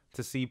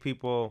to see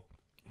people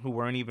who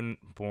weren't even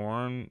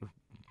born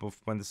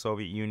when the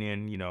Soviet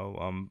Union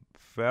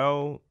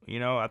fell.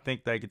 I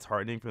think that it's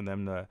heartening for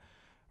them to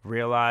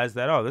realize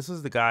that, oh, this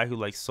is the guy who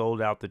like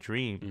sold out the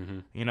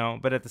dream. Hmm.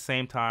 But at the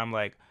same time,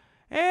 like,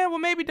 well,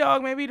 maybe,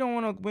 dog, maybe you don't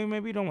want to,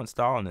 maybe you don't want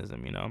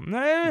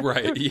Stalinism.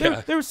 Right.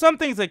 Yeah. There are some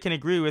things I can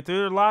agree with.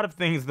 There are a lot of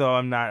things though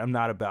I'm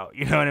not about.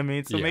 You know what I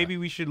mean? So Yeah. maybe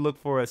we should look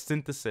for a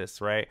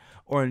synthesis, right,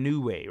 or a new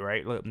way,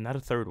 right? Not a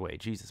third way,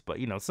 Jesus, but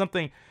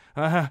something,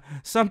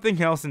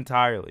 something else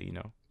entirely.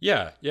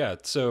 Yeah. Yeah.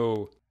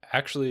 So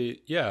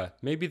actually, yeah,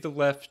 maybe the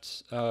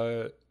left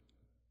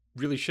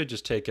really should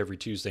just take every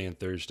Tuesday and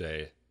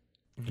Thursday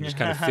and just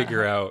kind of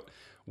figure out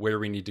where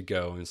we need to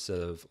go instead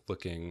of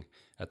looking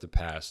at the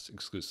past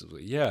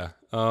exclusively. Yeah.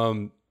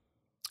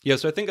 Yeah.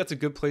 So I think that's a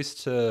good place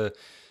to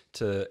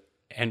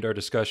end our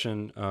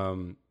discussion.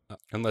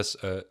 Unless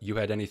you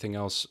had anything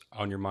else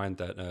on your mind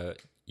that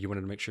you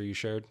wanted to make sure you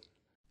shared.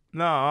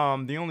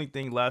 No, the only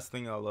last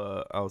thing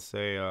I'll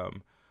say, or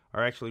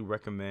actually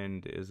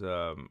recommend is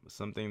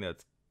something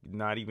that's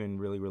not even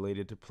really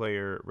related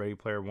to Ready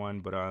Player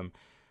One, but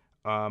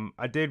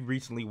I did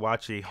recently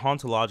watch a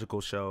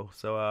hauntological show.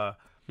 So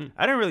Hmm.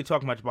 I didn't really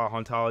talk much about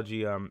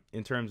hauntology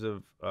in terms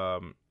of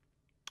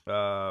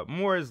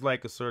more as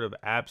like a sort of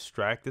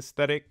abstract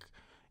aesthetic.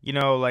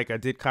 Like I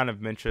did kind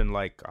of mention,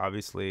 like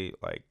obviously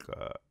like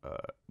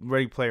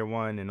Ready Player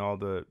One and all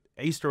the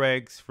Easter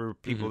eggs for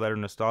people Hmm. that are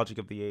nostalgic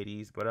of the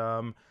 '80s, but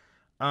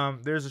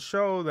there's a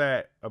show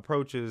that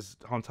approaches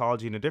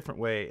hauntology in a different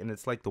way, and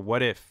it's like the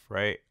What If,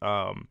 right?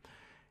 And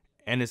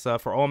it's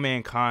for all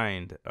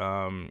mankind.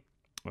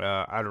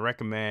 I'd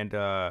recommend.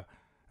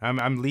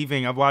 I'm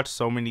leaving. I've watched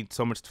so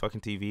much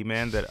fucking TV,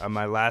 man, that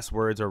my last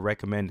words are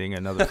recommending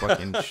another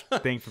fucking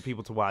thing for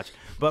people to watch.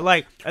 But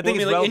like, I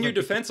think like in your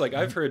defense, like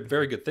I've heard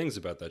very good things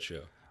about that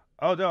show.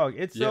 Oh, dog,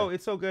 it's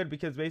so good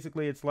because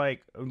basically it's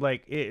like I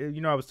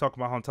was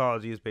talking about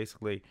hauntology is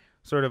basically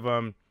sort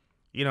of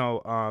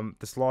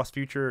this lost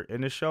future,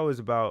 and this show is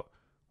about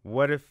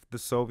what if the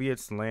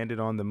Soviets landed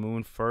on the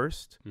moon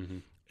first,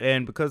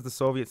 and because the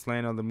Soviets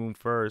landed on the moon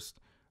first.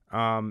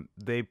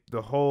 The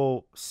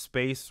whole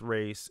space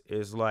race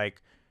is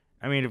like,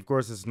 I mean, of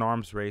course it's an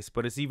arms race,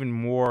 but it's even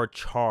more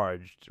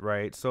charged,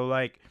 right? So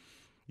like,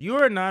 you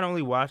are not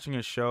only watching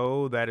a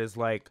show that is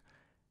like,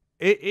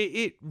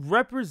 it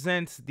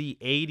represents the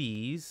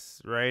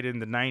 80s, right? In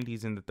the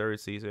 90s in the third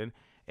season.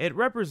 It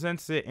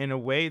represents it in a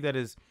way that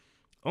is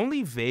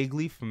only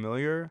vaguely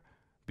familiar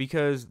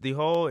because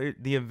the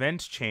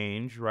events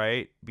change,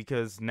 right?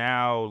 Because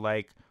now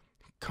like,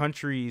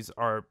 countries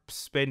are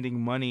spending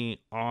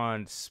money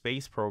on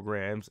space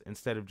programs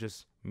instead of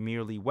just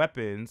merely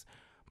weapons,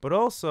 but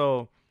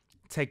also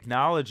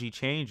technology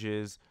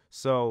changes.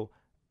 So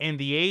in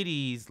the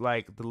 80s,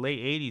 like the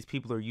late 80s,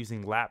 people are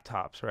using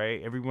laptops,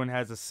 right? Everyone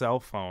has a cell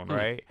phone,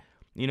 right?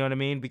 You know what I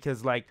mean?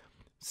 Because like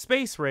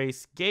space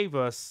race gave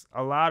us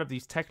a lot of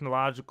these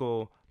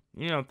technological,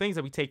 things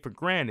that we take for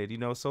granted,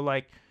 So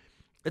like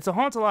it's a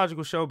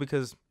hauntological show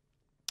because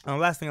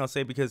last thing I'll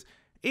say, because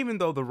even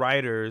though the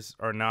writers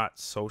are not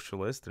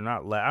socialist, they're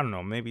not, I don't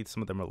know, maybe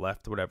some of them are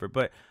left or whatever,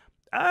 but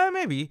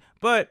maybe.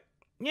 But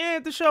yeah,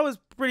 the show is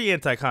pretty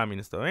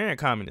anti-communist though. They're not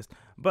communist.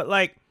 But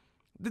like,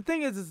 the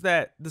thing is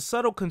that the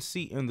subtle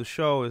conceit in the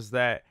show is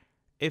that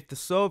if the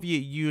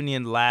Soviet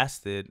Union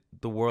lasted,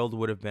 the world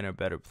would have been a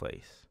better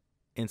place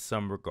in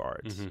some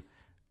regards.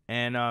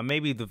 And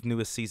maybe the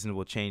newest season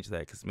will change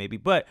that because maybe.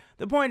 But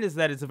the point is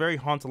that it's a very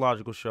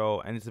hauntological show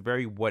and it's a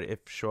very what if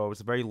show. It's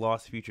a very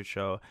lost future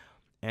show.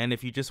 And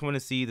if you just want to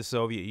see the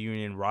Soviet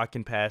Union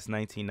rocking past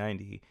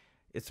 1990,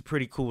 it's a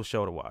pretty cool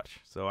show to watch.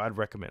 So I'd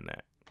recommend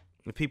that.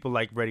 If people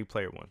like Ready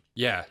Player One.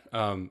 Yeah.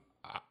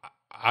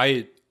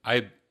 I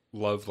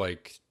love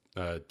like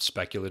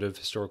speculative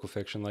historical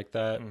fiction like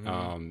that.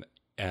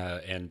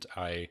 And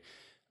I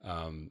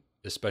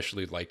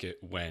especially like it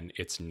when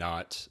it's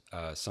not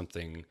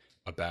something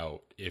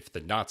about if the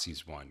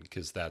Nazis won,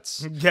 because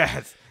that's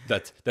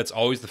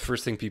always the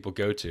first thing people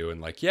go to,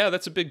 and like, yeah,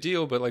 that's a big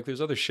deal, but like there's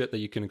other shit that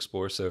you can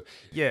explore. So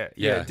yeah.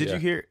 Did you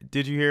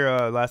hear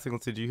last thing,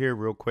 did you hear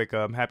real quick,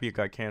 I'm happy it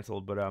got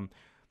canceled, but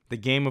the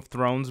Game of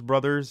Thrones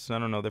brothers, I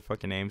don't know their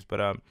fucking names,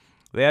 but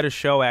they had a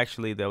show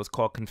actually that was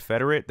called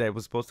Confederate that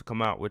was supposed to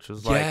come out, which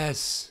was like,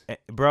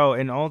 bro,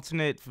 an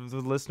alternate, for the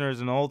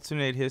listeners, an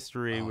alternate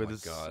history where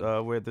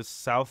the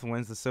South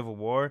wins the Civil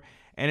War.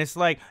 And it's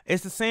like,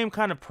 it's the same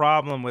kind of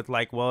problem with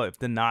like, well, if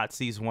the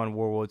Nazis won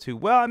World War II,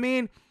 well, I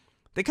mean,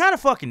 they kind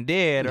of fucking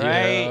did,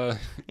 right? Yeah.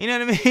 You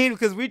know what I mean?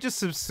 Because we just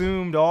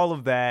subsumed all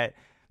of that.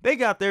 They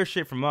got their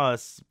shit from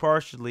us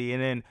partially,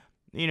 and then,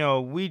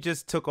 we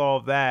just took all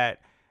of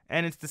that.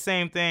 And it's the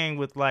same thing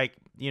with like,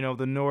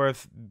 the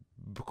North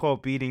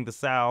quote beating the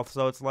South.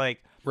 So it's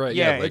like, right,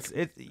 yeah, like,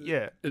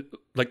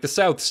 like the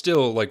South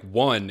still like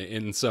won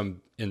in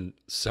some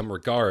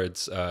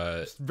regards,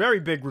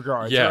 very big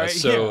regards, yeah, right?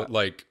 So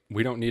like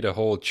we don't need a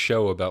whole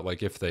show about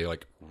like if they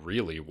like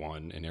really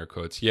won in air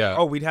quotes. Yeah.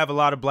 Oh, we'd have a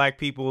lot of black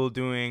people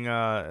doing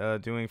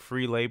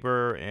free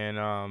labor and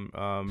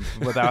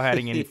without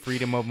having any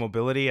freedom of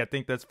mobility. I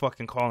think that's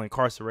fucking called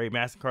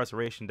mass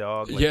incarceration,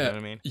 dog. Like, yeah. You know what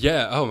I mean?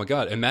 Yeah. Oh my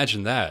God.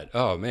 Imagine that.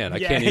 Oh man. I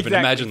can't even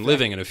imagine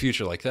living in a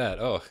future like that.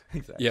 Oh,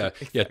 yeah.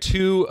 Yeah.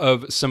 Two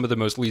of some of the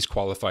most least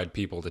qualified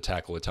people to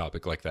tackle a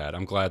topic like that.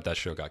 I'm glad that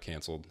show got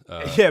canceled.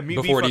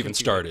 Before it even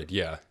started.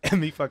 Yeah.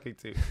 Me fucking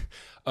too.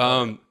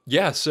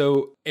 Yeah.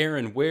 So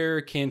Aaron,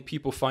 where can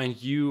people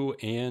find you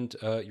and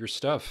your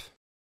stuff?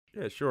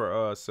 Yeah,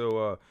 sure.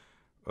 So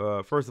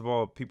first of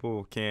all,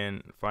 people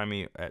can find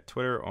me at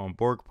Twitter on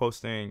Borg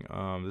Posting.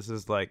 This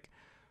is like,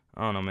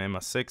 I don't know, man, my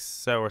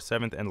 6th or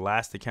 7th and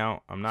last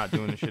account. I'm not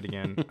doing this shit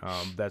again.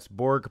 That's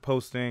Borg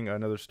Posting,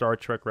 another Star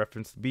Trek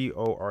reference,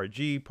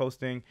 BORG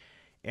Posting.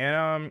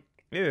 And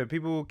yeah,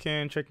 people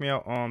can check me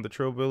out on the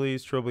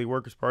Trillbilly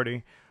Workers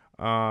Party.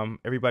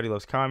 Everybody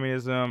Loves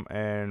Communism,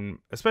 and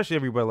especially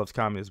Everybody Loves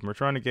Communism. We're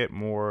trying to get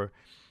more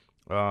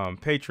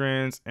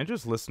patrons and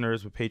just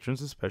listeners with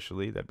patrons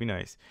especially. That'd be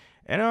nice.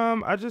 And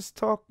I just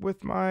talk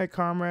with my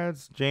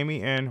comrades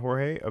Jamie and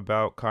Jorge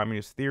about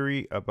communist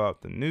theory,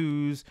 about the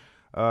news.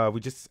 We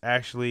just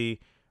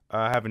actually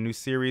have a new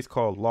series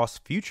called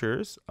Lost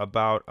Futures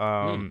about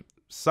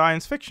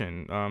science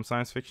fiction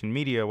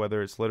media,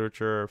 whether it's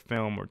literature,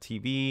 film, or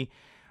TV,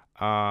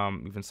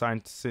 even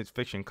science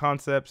fiction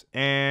concepts,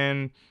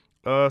 and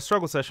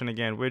Struggle Session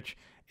again, which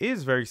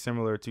is very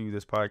similar to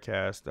this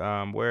podcast,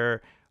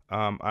 where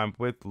I'm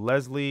with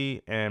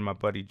Leslie and my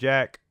buddy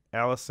Jack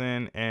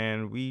Allison,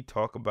 and we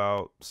talk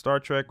about Star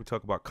Trek. We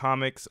talk about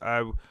comics.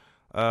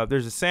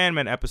 There's a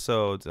Sandman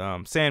episode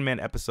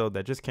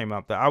that just came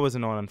out that I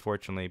wasn't on,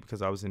 unfortunately,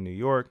 because I was in New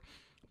York.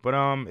 But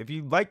if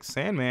you like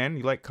Sandman,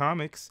 you like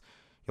comics,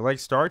 you like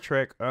Star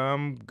Trek,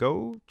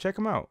 go check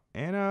them out.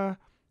 And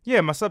yeah,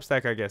 my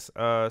Substack, I guess,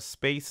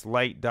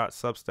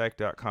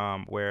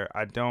 spacelight.substack.com, where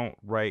I don't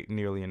write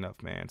nearly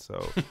enough, man.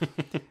 So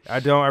I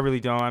really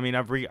don't. I mean,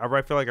 I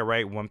feel like I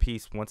write one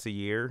piece once a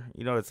year.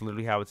 You know, that's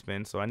literally how it's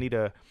been. So I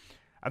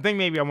think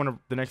maybe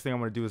the next thing I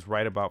want to do is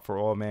write about For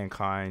All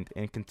Mankind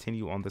and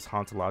continue on this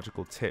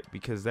hauntological tip,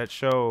 because that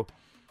show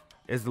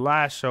is the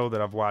last show that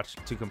I've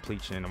watched to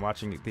completion. I'm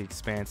watching The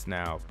Expanse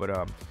now,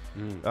 but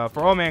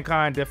For All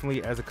Mankind,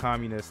 definitely as a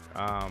communist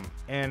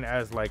and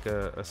as like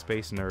a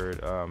space nerd,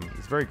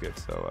 it's very good.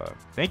 So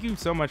thank you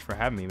so much for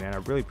having me, man. I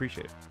really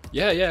appreciate it.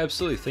 Yeah,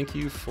 absolutely. Thank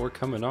you for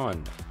coming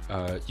on.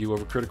 You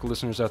overcritical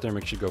listeners out there,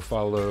 make sure you go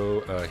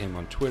follow him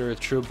on Twitter.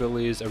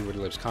 Trillbillies, Everybody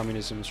Loves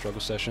Communism,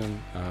 Struggle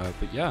Session.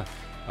 But yeah,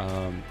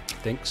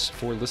 thanks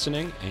for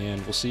listening,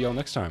 and we'll see y'all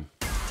next time.